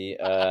 baby.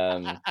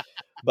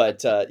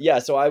 But yeah,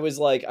 so I was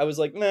like,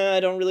 nah, I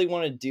don't really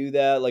want to do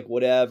that. Like,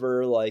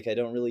 whatever. Like, I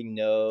don't really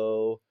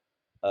know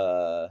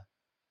uh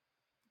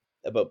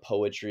about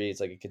poetry. It's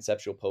like a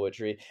conceptual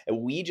poetry,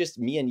 and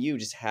me and you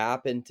just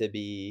happen to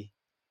be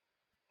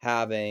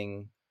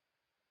having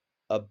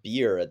a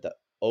beer at the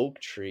oak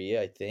tree,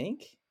 I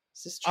think.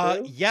 Is this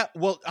true? Yeah,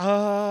 well,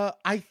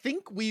 I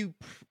think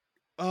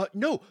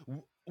no,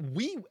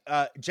 we,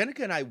 Jenica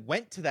and I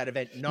went to that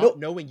event not No,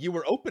 knowing you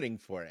were opening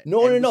for it,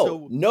 no, no, and no,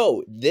 so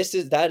no.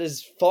 That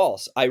is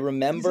false. I is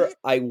remember it?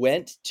 I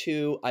went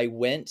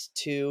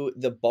to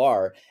the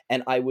bar,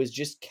 and I was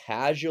just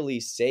casually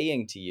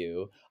saying to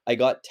you, I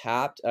got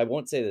tapped. I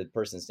won't say the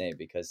person's name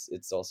because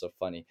it's also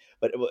funny,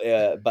 but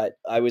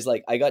I was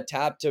like, I got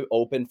tapped to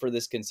open for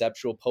this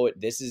conceptual poet.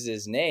 This is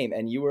his name,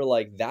 and you were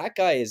like, that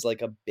guy is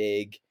like a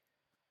big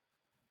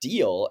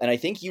deal, and I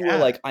think you were Yeah,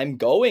 like, I'm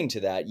going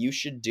to that, you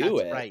should do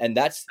that's it. right. And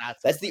that's That's what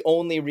that's it the was.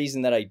 only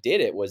reason that I did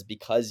it, was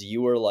because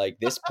you were like,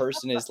 this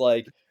person is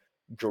like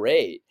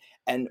great.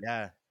 And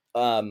Yeah,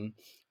 um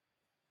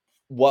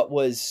what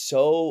was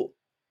so,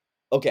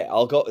 okay,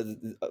 I'll go,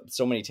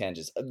 so many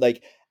tangents.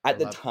 Like I at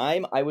the love it.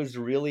 time I was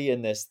really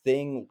in this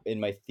thing in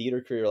my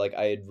theater career, like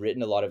I had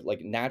written a lot of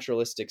like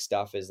naturalistic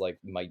stuff is like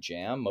my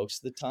jam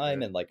most of the time,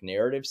 Sure. and like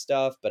narrative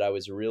stuff, but I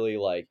was really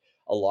like,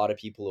 a lot of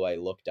people who I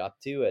looked up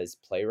to as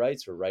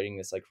playwrights were writing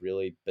this like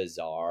really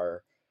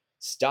bizarre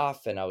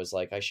stuff, and I was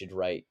like, I should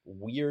write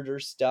weirder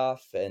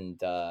stuff.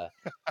 And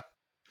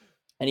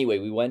anyway,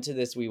 we went to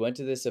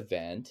this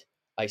event.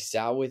 I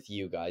sat with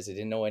you guys. I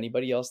didn't know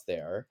anybody else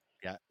there.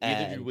 Yeah,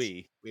 neither did And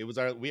we. It was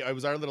our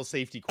little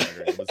safety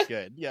corner. It was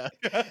good. Yeah.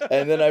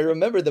 and then I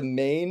remember the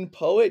main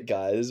poet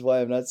guy, this is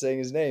why I'm not saying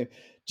his name,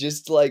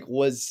 just like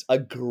was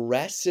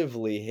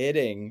aggressively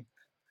hitting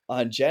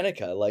on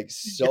Jenica like Yep.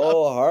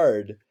 so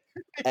hard,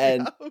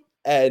 and Yep.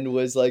 and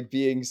was like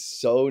being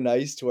so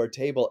nice to our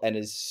table. And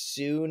as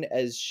soon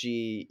as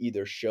she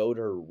either showed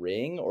her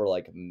ring or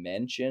like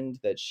mentioned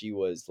that she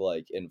was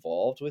like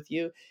involved with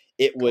you,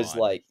 it was Gone.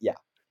 like, yeah,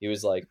 he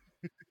was like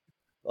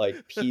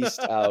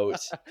pieced out.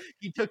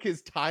 He took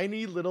his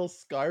tiny little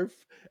scarf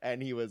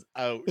and he was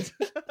out.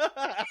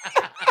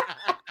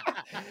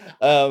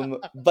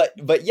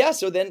 But yeah,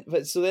 so then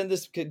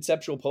this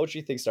conceptual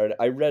poetry thing started.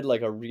 I read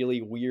like a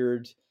really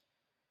weird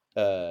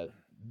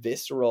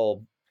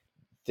visceral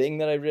thing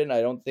that I've written.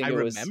 I don't think I it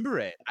was. remember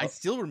it. I Oh,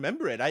 still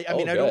remember it. I oh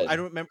mean, I good.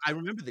 don't remember. I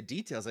remember the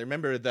details. I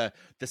remember the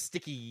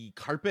sticky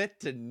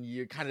carpet and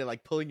you're kind of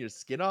like pulling your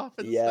skin off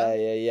and Yeah, stuff.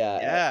 yeah,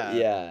 yeah, Yeah.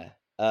 yeah.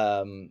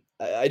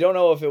 I don't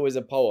know if it was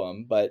a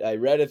poem, but I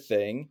read a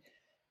thing,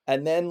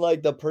 and then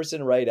like the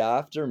person right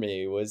after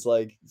me was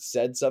like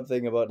said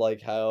something about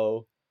like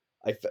how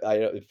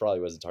it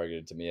probably wasn't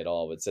targeted to me at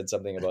all, but said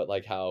something about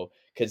like how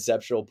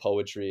conceptual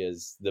poetry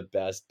is the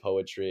best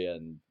poetry,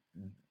 and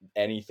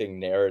anything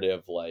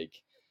narrative like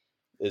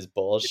is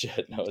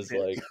bullshit. And I was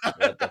like,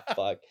 what the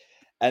fuck?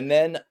 And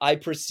then I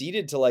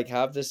proceeded to like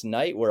have this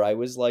night where I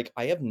was like,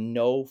 I have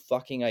no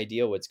fucking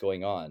idea what's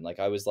going on. Like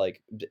I was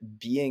like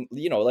being,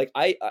 like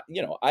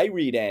I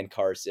read Ann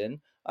Carson,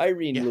 I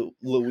read Yeah.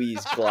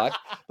 Louise Gluck,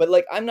 but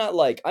like I'm not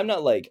like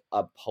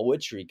a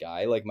poetry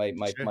guy. Like my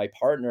my Sure. my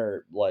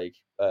partner like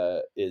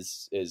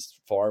is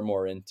far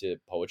more into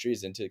poetry,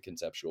 is into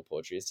conceptual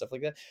poetry and stuff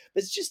like that.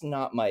 But it's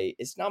not my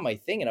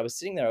thing. And I was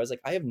sitting there, I was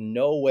like, I have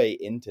no way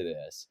into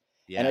this.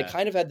 And I Yeah.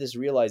 kind of had this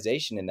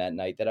realization in that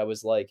night that I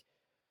was like,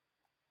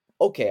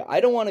 okay, I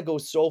don't want to go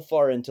so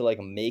far into like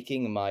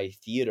making my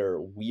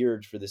theater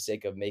weird for the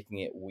sake of making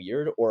it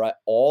weird, or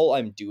all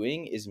I'm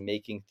doing is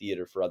making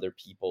theater for other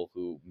people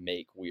who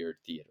make weird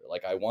theater.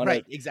 Like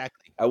Right.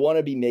 Exactly. I want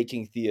to be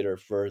making theater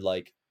for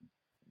like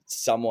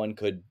someone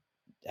could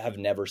have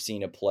never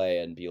seen a play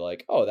and be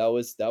like, "Oh,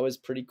 that was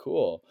pretty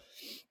cool."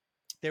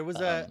 There was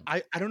Um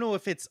I don't know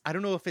if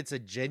it's a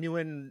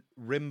genuine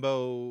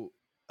Rimbaud.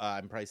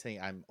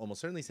 I'm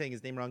almost certainly saying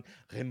his name wrong.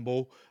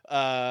 Rimbaud.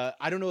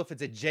 I don't know if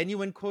it's a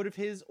genuine quote of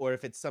his or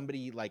if it's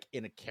somebody like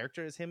in a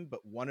character as him. But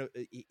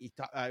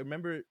I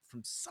remember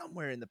from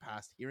somewhere in the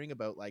past hearing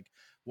about like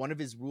one of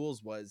his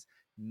rules was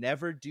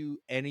never do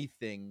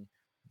anything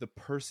the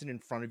person in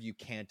front of you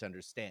can't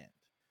understand,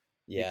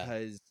 yeah,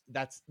 because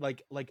that's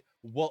like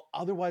well,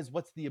 otherwise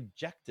what's the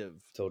objective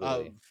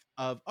totally.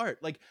 of art?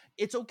 Like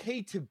it's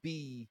okay to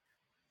be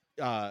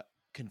uh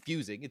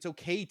confusing, it's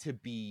okay to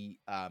be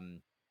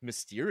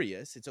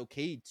mysterious, it's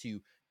okay to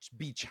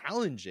be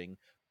challenging,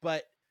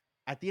 but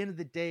at the end of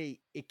the day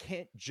it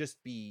can't just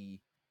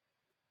be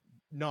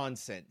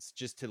nonsense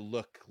just to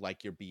look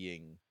like you're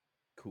being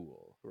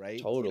cool, right?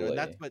 And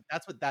that's Totally.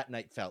 what that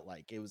night felt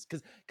like. It was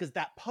because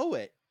that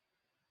poet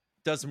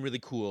does some really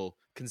cool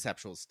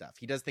conceptual stuff.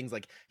 He does things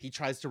like he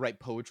tries to write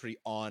poetry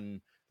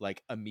on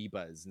like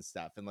amoebas and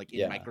stuff and like in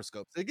Yeah.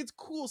 microscopes. Like it's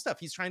cool stuff.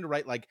 He's trying to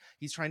write like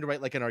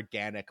an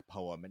organic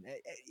poem, and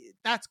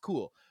that's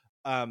cool.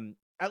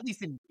 At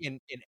least in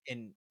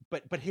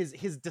but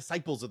his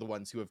disciples are the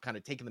ones who have kind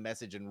of taken the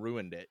message and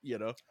ruined it.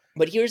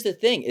 But here's the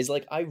thing is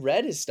like I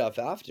read his stuff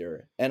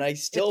after and I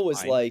It's still was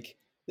fine. like,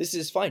 this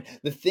is fine.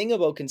 The thing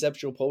about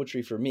conceptual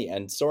poetry for me,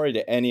 and sorry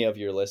to any of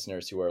your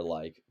listeners who are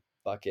like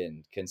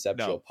fucking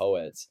conceptual No,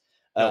 poets,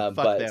 no,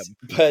 fuck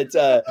but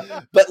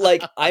them. but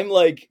like I'm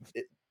like,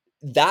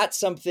 that's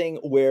something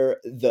where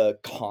the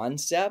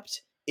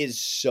concept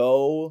is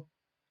so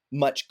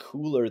much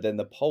cooler than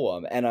the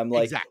poem. And I'm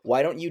like, Exactly.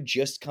 why don't you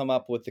just come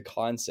up with the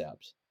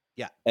concept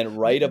Yeah. and You,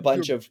 write a you're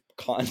bunch of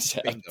bingo.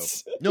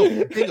 concepts?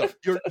 No, bingo.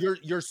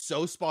 You're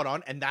so spot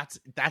on, and that's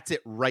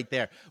it right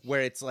there.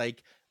 Where it's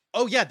like,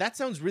 oh yeah, that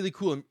sounds really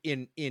cool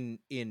in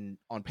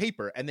on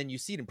paper, and then you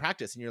see it in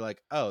practice, and you're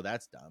like, oh,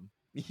 that's dumb.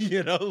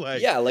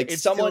 Like Yeah, like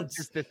it's still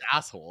just this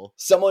asshole.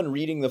 someone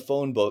reading the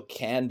phone book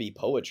can be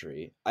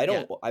poetry.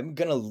 Yeah. I'm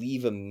gonna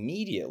leave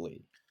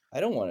immediately. I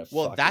don't want to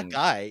Well, that fucking.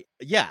 guy,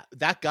 yeah,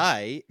 that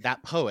guy,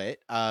 that poet.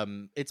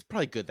 It's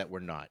probably good that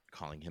we're not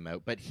calling him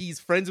out, but he's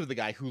friends with the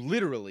guy who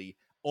literally,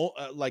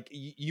 like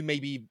you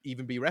maybe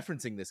even be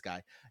referencing this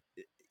guy.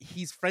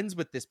 He's friends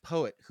with this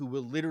poet who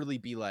will literally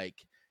be like,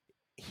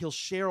 he'll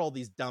share all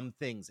these dumb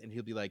things and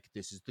he'll be like,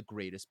 this is the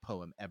greatest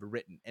poem ever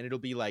written, and it'll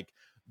be like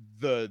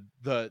the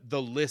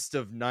list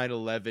of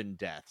 9/11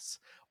 deaths,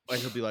 and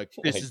he'll be like,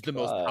 Oh this my is the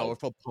most god.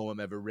 powerful poem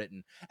ever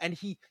written, and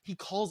he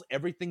calls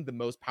everything the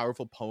most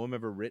powerful poem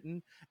ever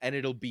written, and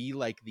it'll be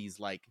like these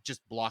like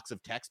just blocks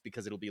of text,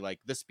 because it'll be like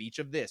the speech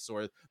of this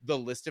or the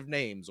list of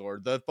names or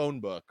the phone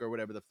book or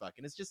whatever the fuck,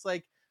 and it's just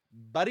like,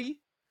 buddy,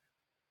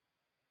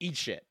 eat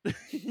shit.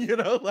 You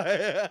know,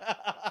 like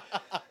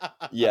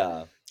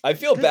Yeah. I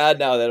feel bad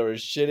now that we're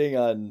shitting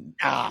on.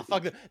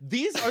 fuck them.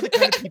 These are the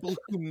kind of people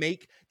who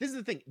make. This is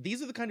the thing.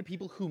 These are the kind of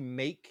people who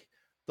make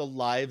the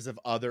lives of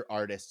other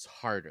artists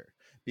harder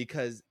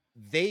because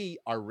they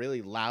are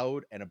really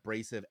loud and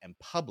abrasive and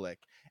public,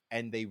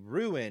 and they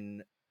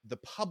ruin the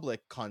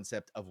public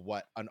concept of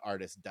what an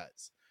artist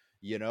does.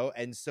 You know,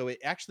 and so it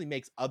actually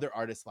makes other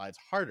artists' lives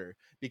harder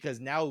because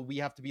now we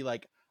have to be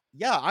like,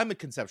 yeah, I'm a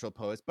conceptual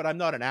poet, but I'm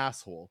not an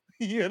asshole.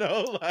 You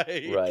know,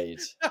 like Right.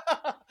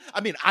 I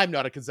mean, I'm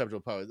not a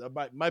conceptual poet.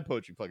 My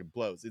poetry fucking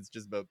blows. It's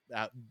just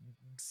about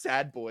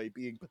sad boy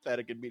being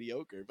pathetic and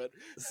mediocre. But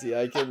See,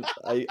 I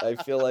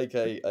feel like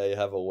I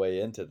have a way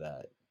into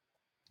that.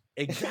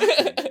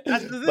 exactly,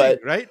 that's the thing, But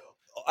right?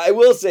 I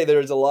will say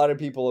there's a lot of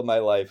people in my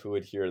life who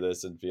would hear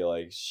this and be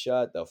like,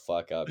 shut the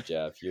fuck up,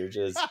 Jeff. You're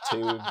just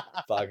too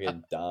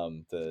fucking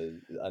dumb to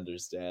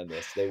understand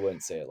this. They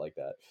wouldn't say it like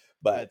that.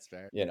 But That's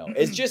fair.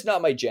 it's just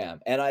not my jam.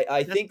 And I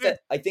That's think fair.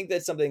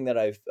 that's something that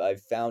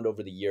I've found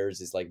over the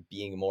years is like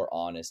being more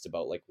honest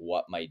about like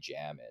what my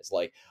jam is.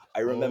 Like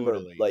I remember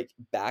Totally. like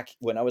back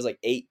when I was like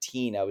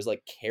 18, I was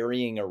like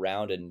carrying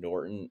around a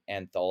Norton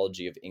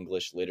anthology of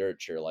English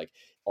literature, like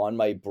on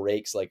my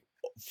breaks, like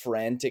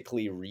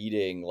frantically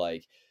reading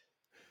like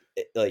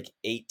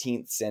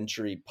 18th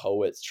century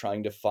poets,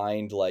 trying to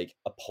find like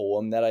a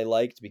poem that I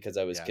liked because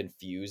I was Yeah.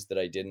 confused that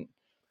I didn't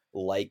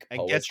like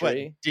And guess what?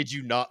 poetry. Did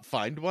you not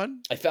find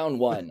one? I found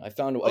one. I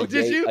found Oh,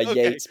 did you? a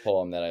Okay. Yeats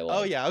poem that I liked.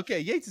 Oh yeah, okay.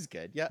 Yates is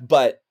good. Yeah.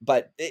 But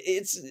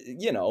it's,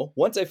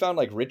 once I found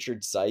like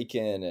Richard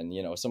Sykin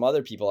and some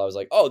other people, I was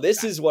like, oh,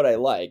 this is what I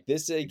like.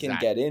 This I can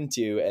get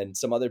into. And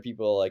some other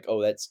people are like,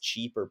 oh, that's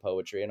cheaper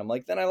poetry. And I'm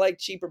like, then I like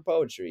cheaper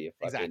poetry, you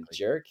fucking Exactly.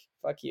 jerk.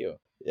 Fuck you.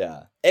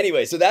 Yeah.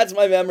 Anyway, so that's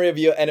my memory of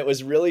you. And it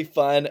was really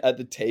fun at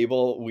the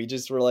table. We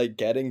just were like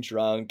getting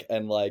drunk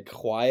and like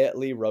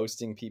quietly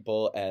roasting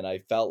people. And I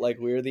felt like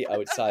we were the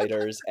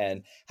outsiders.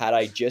 And had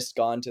I just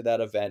gone to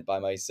that event by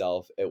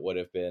myself, it would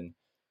have been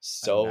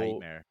A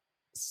nightmare.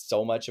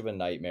 so much of a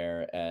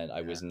nightmare. And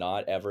I was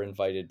not ever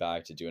invited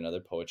back to do another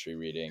poetry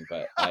reading,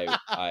 but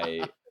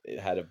I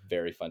had a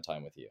very fun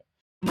time with you.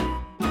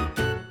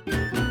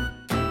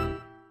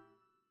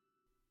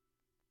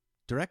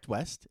 Direct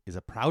West is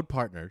a proud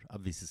partner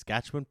of the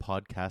Saskatchewan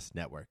Podcast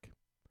Network.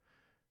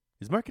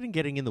 Is marketing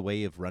getting in the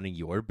way of running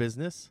your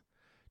business?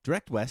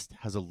 Direct West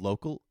has a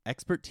local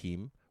expert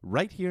team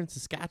right here in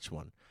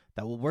Saskatchewan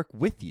that will work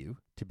with you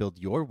to build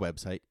your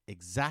website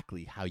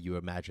exactly how you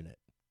imagine it.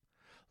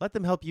 Let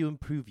them help you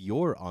improve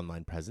your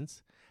online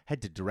presence. Head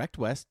to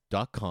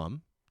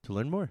directwest.com to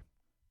learn more.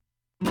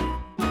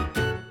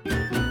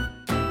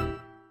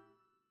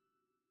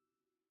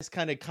 This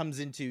kind of comes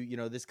into,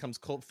 this comes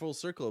full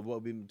circle of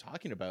what we've been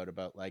talking about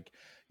like,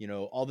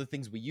 all the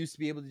things we used to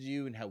be able to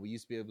do and how we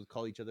used to be able to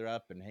call each other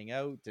up and hang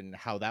out and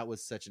how that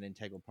was such an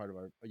integral part of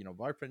our,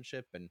 of our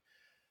friendship. And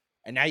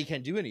now you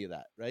can't do any of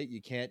that, right?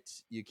 You can't,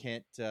 you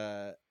can't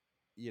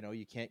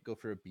go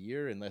for a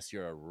beer unless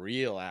you're a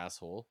real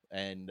asshole.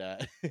 And,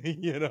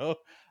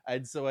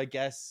 and so I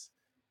guess,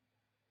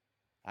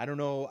 I don't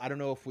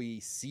know if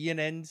we see an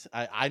end.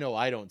 I know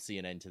I don't see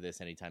an end to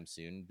this anytime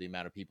soon. The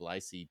amount of people I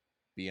see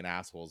being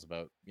assholes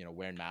about,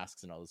 wearing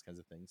masks and all those kinds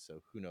of things.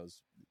 So who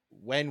knows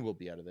when we'll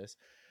be out of this.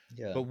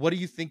 Yeah. But what do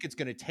you think it's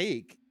going to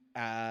take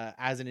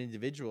as an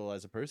individual,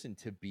 as a person,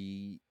 to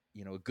be,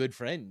 a good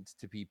friend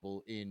to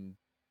people in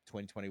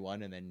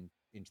 2021 and then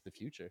into the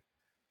future?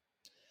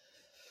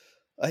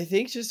 I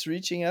think just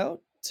reaching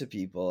out to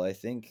people. I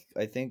think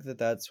that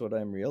that's what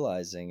I'm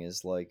realizing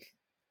is like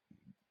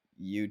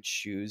you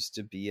choose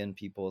to be in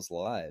people's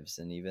lives,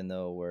 and even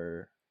though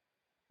we're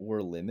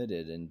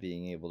limited in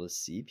being able to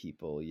see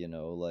people,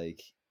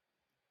 like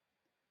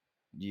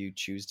you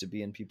choose to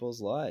be in people's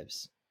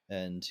lives,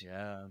 and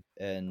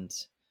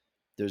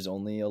there's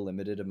only a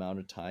limited amount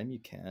of time. You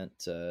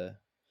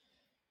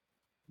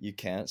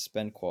can't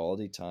spend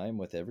quality time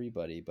with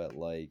everybody, but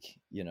like,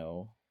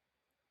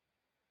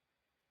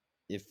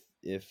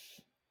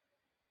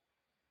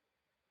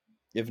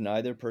 if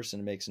neither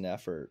person makes an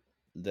effort,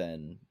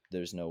 then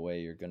there's no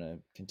way you're going to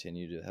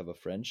continue to have a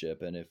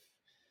friendship. And if,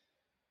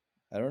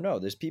 I don't know,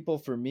 there's people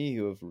for me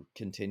who have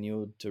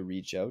continued to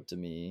reach out to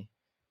me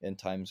in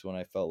times when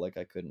I felt like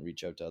I couldn't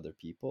reach out to other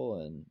people,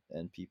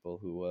 and people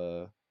who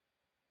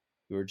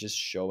are just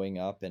showing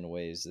up in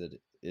ways that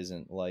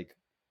isn't like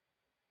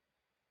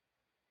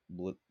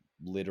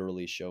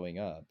literally showing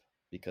up,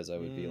 because I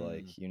would be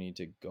like, you need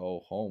to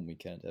go home. We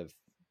can't have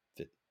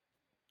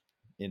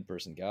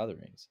in-person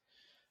gatherings.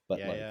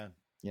 But I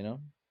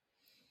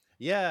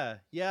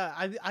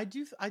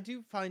do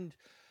find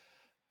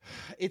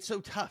it's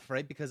so tough,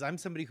 right? Because I'm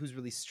somebody who's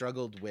really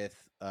struggled with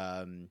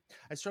I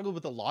struggled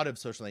with a lot of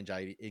social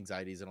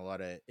anxieties and a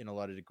lot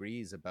of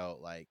degrees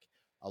about like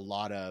a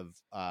lot of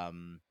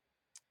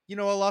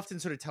I'll often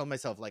sort of tell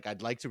myself like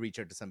I'd like to reach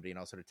out to somebody, and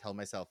I'll sort of tell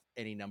myself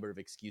any number of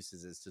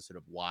excuses as to sort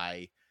of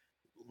why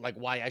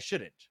I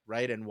shouldn't,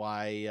 right? And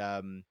why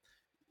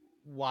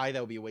that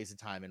would be a waste of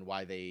time, and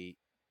why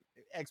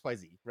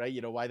XYZ, right?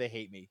 Why they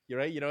hate me. You're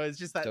right. It's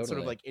just that sort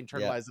of Totally. like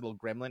internalized little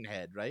gremlin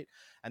head, right?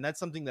 And that's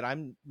something that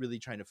I'm really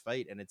trying to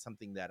fight, and it's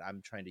something that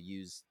I'm trying to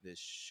use this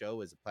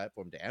show as a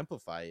platform to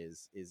amplify.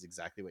 Is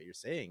exactly what you're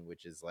saying,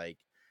 which is like,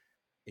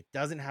 it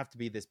doesn't have to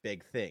be this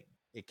big thing.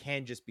 It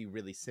can just be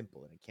really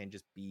simple, and it can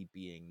just be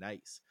being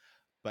nice.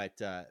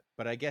 But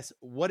I guess,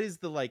 what is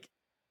the like,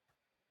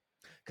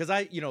 because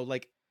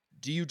like,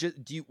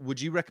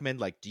 would you recommend,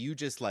 like, do you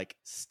just like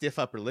stiff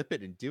upper lip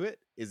it and do it?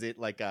 Is it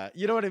like,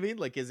 you know what I mean?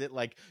 Like, is it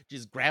like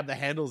just grab the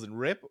handles and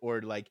rip,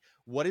 or like,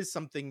 what is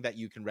something that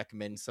you can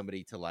recommend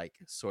somebody to like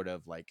sort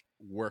of like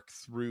work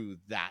through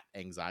that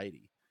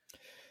anxiety?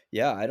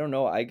 Yeah, I don't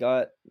know. I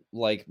got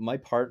like, my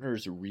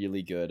partner's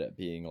really good at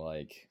being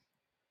like,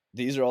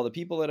 these are all the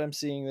people that I'm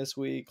seeing this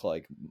week.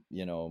 Like,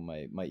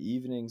 my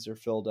evenings are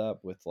filled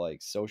up with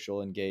like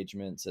social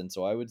engagements, and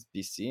so I would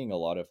be seeing a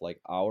lot of like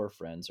our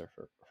friends or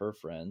her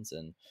friends,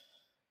 and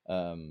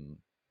um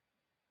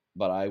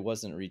but I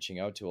wasn't reaching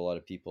out to a lot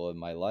of people in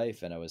my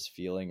life, and I was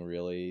feeling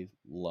really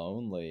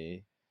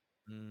lonely.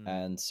 Mm,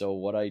 And so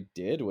what I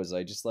did was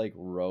I just like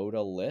wrote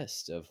a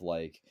list of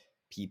like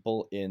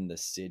people in the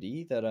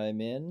city that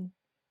I'm in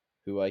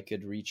who I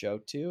could reach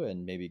out to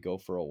and maybe go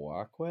for a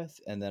walk with.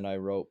 And then I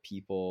wrote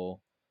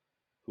people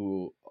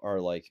who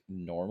are like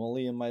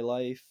normally in my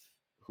life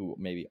who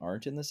maybe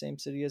aren't in the same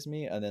city as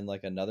me. And then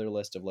like another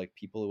list of like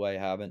people who I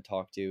haven't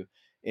talked to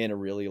in a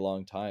really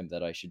long time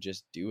that I should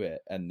just do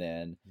it. And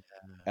then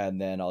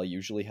I'll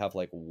usually have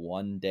like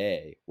one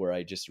day where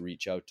I just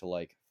reach out to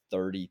like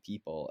 30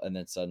 people, and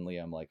then suddenly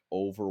I'm like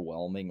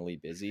overwhelmingly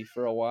busy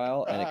for a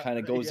while, and it kind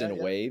of goes yeah, in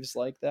yeah, waves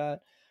like that.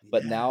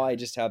 But now yeah, I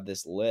just have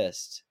this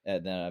list,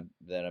 and then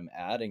that I'm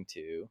adding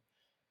to,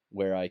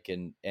 where I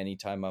can,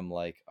 anytime I'm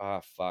like,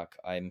 fuck,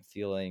 I'm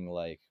feeling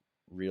like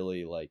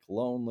really like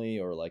lonely,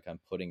 or like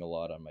I'm putting a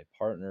lot on my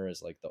partner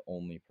as like the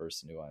only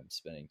person who I'm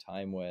spending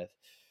time with,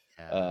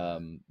 yeah,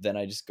 then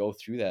I just go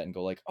through that and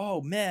go like, oh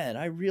man,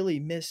 I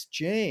really miss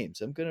James.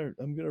 I'm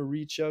gonna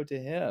reach out to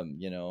him.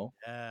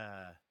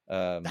 yeah.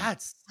 um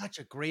That's such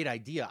a great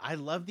idea. I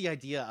love the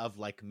idea of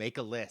like, make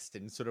a list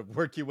and sort of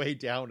work your way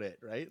down it,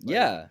 right? Like,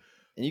 yeah,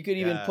 and you could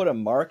even yeah, put a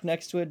mark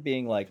next to it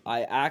being like,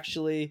 I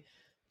actually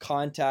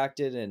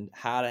contacted and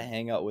had a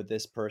hangout with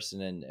this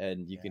person,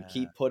 and you can yeah,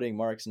 keep putting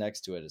marks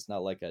next to it. It's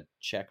not like a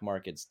check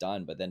mark, it's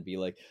done, but then be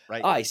like,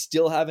 right. I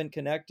still haven't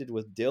connected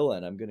with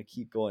Dylan, I'm gonna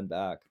keep going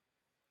back.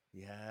 I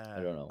Yeah.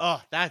 don't know.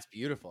 Oh, that's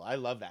beautiful. I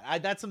love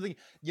that. That's something,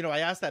 I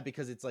asked that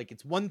because it's like,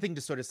 it's one thing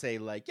to sort of say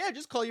like, yeah,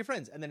 just call your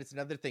friends. And then it's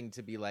another thing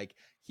to be like,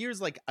 here's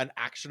like an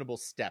actionable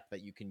step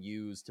that you can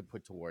use to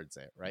put towards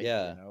it. Right.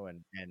 Yeah.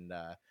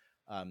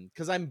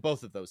 Because I'm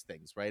both of those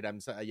things, right? I'm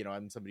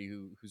somebody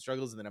who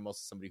struggles, and then I'm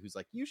also somebody who's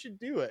like, you should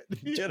do it,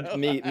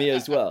 Me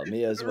as well,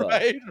 me as well.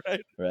 right,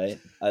 right. Right,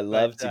 I But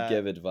love to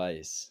give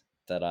advice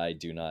that I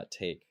do not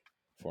take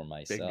for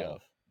bingo.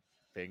 myself.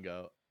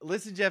 Bingo.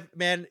 Listen, Jeff,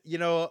 man,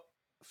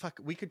 fuck,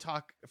 we could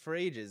talk for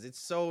ages. It's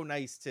so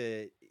nice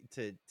to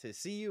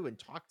see you and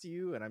talk to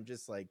you, and I'm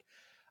just like,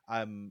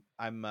 I'm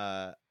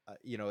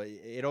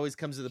it always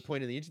comes to the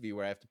point in the interview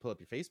where I have to pull up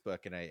your Facebook,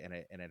 and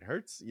it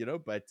hurts,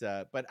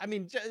 but I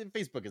mean,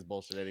 Facebook is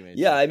bullshit anyways,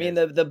 so Yeah, who I mean,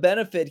 cares? the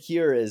benefit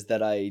here is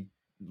that I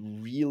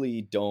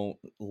really don't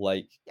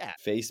like Yeah,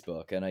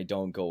 Facebook, and I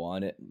don't go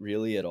on it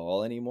really at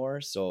all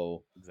anymore.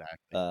 So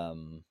exactly.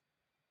 um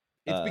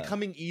It's uh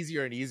becoming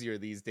easier and easier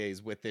these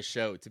days with this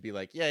show to be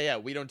like, yeah,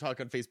 we don't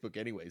talk on Facebook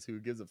anyways. Who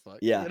gives a fuck?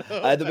 yeah,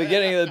 at the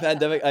beginning of the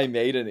pandemic I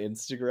made an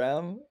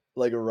Instagram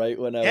like right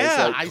when I was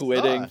Yeah, like I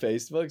quitting saw.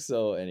 Facebook.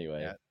 So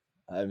anyway, Yeah,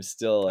 I'm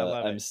still I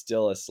love I'm it.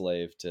 still a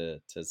slave to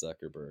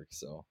Zuckerberg.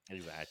 So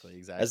Exactly, as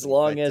exactly.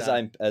 long But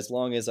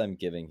as I'm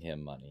giving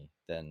him money,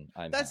 then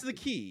I'm that's the happy.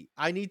 key.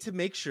 I need to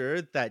make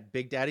sure that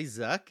Big Daddy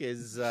Zuck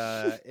is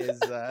that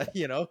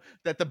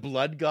the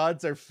blood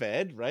gods are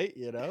fed, right?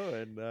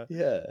 And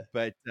Yeah.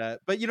 but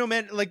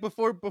man, like,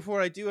 before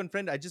I do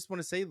unfriend, I just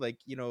want to say, like,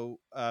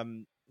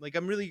 like,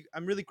 I'm really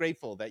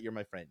grateful that you're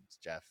my friend,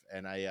 Jeff,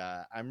 and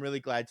I'm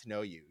really glad to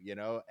know you,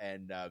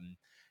 and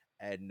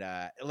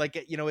like,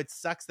 it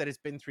sucks that it's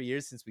been 3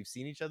 years since we've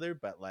seen each other,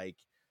 but like,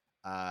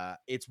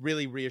 it's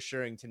really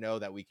reassuring to know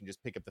that we can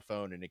just pick up the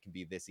phone and it can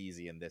be this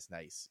easy and this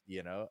nice,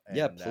 Yeah,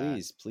 and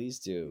please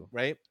do.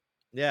 right.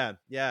 Yeah,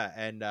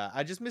 and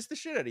I just miss the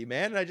shit out of you,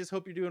 man, and I just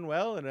hope you're doing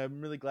well, and I'm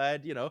really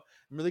glad you're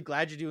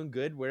doing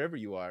good wherever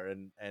you are,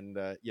 and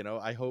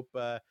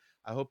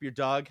I hope your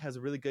dog has a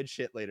really good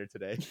shit later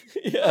today.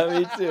 Yeah,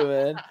 me too,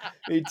 man.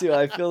 Me too.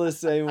 I feel the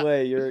same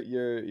way.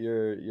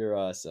 You're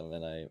awesome,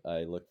 and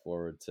I look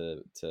forward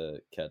to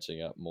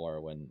catching up more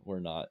when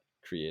we're not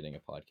creating a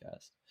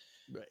podcast.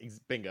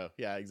 Bingo.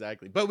 Yeah,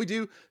 exactly. But we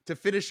do, to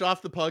finish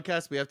off the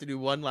podcast, we have to do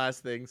one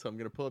last thing. So I'm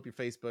gonna pull up your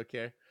Facebook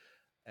here,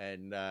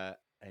 and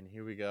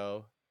here we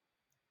go.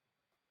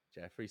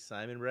 Geoffrey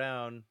Simon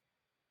Brown.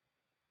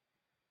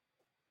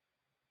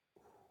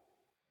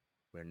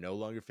 We're no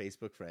longer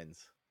Facebook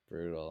friends.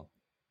 Brutal.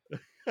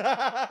 There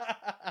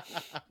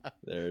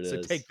it So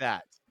is. take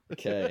that.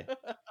 Okay.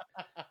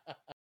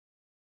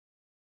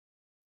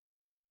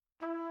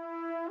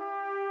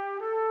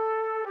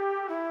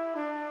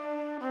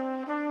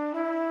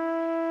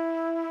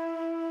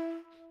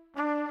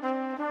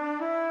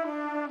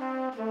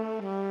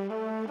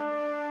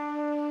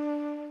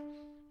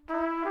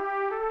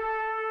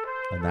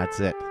 And that's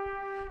it.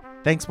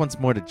 Thanks once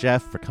more to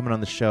Jeff for coming on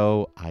the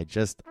show. I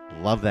just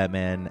love that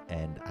man,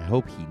 and I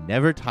hope he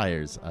never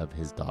tires of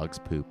his dog's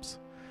poops.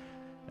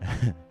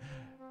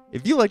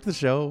 If you liked the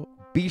show,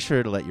 be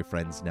sure to let your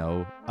friends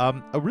know.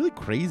 A really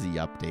crazy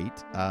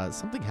update.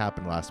 Something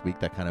happened last week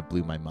that kind of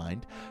blew my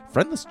mind.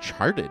 Friendless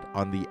charted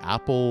on the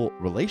Apple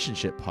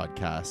relationship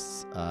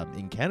podcasts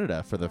in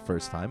Canada for the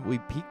first time. We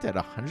peaked at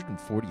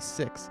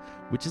 146,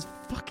 which is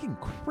fucking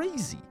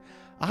crazy.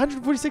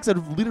 146 out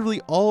of literally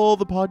all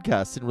the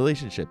podcasts in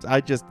relationships. I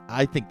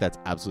think that's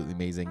absolutely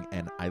amazing,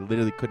 and I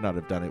literally could not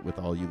have done it with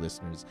all you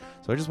listeners.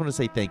 So I just want to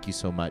say thank you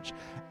so much.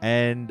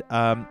 And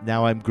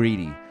now I'm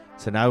greedy.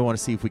 So now I want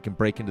to see if we can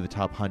break into the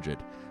top 100.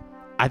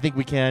 I think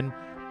we can,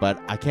 but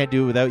I can't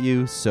do it without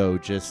you. So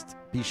just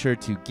be sure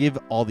to give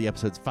all the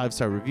episodes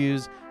 5-star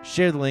reviews,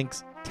 share the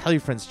links, tell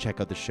your friends to check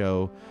out the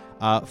show.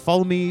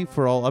 Follow me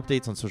for all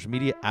updates on social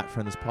media at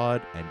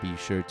FriendlessPod, and be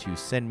sure to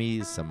send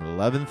me some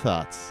love and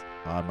thoughts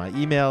on my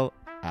email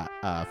at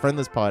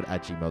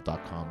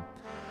friendlesspod@gmail.com.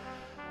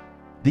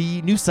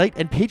 The new site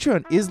and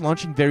Patreon is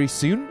launching very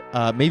soon,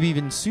 maybe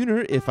even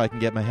sooner if I can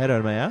get my head out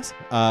of my ass.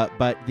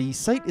 But the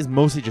site is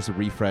mostly just a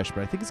refresh,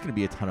 but I think it's going to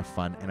be a ton of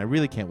fun, and I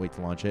really can't wait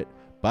to launch it.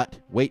 But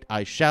wait,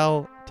 I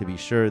shall, to be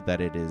sure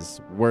that it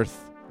is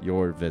worth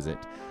your visit.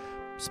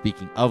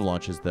 Speaking of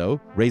launches,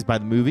 though, Raised by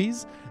the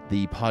Movies,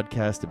 the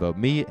podcast about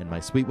me and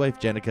my sweet wife,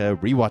 Jenica,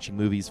 rewatching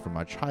movies from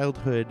our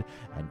childhood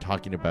and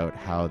talking about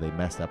how they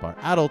messed up our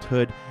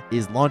adulthood,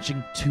 is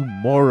launching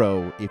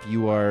tomorrow. If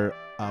you are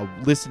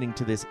listening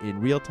to this in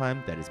real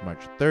time, that is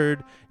March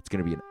 3rd. It's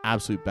going to be an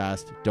absolute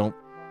blast. Don't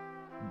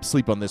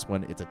sleep on this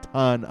one. It's a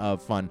ton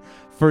of fun.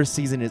 First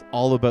season is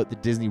all about the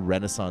Disney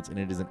Renaissance, and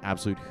it is an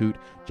absolute hoot.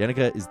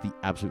 Jenica is the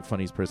absolute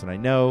funniest person I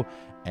know,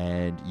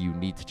 and you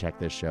need to check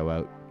this show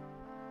out.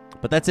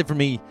 But that's it for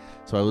me.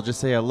 So I will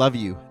just say I love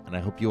you, and I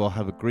hope you all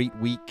have a great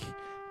week,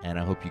 and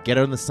I hope you get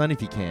out in the sun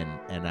if you can,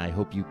 and I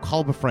hope you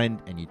call up a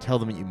friend and you tell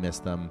them that you miss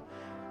them,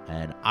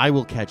 and I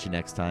will catch you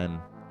next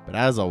time. But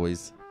as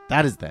always,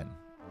 that is then,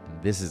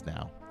 and this is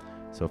now.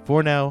 So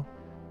for now,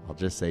 I'll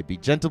just say be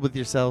gentle with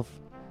yourself,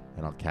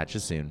 and I'll catch you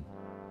soon.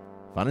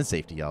 Fun and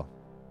safety, y'all.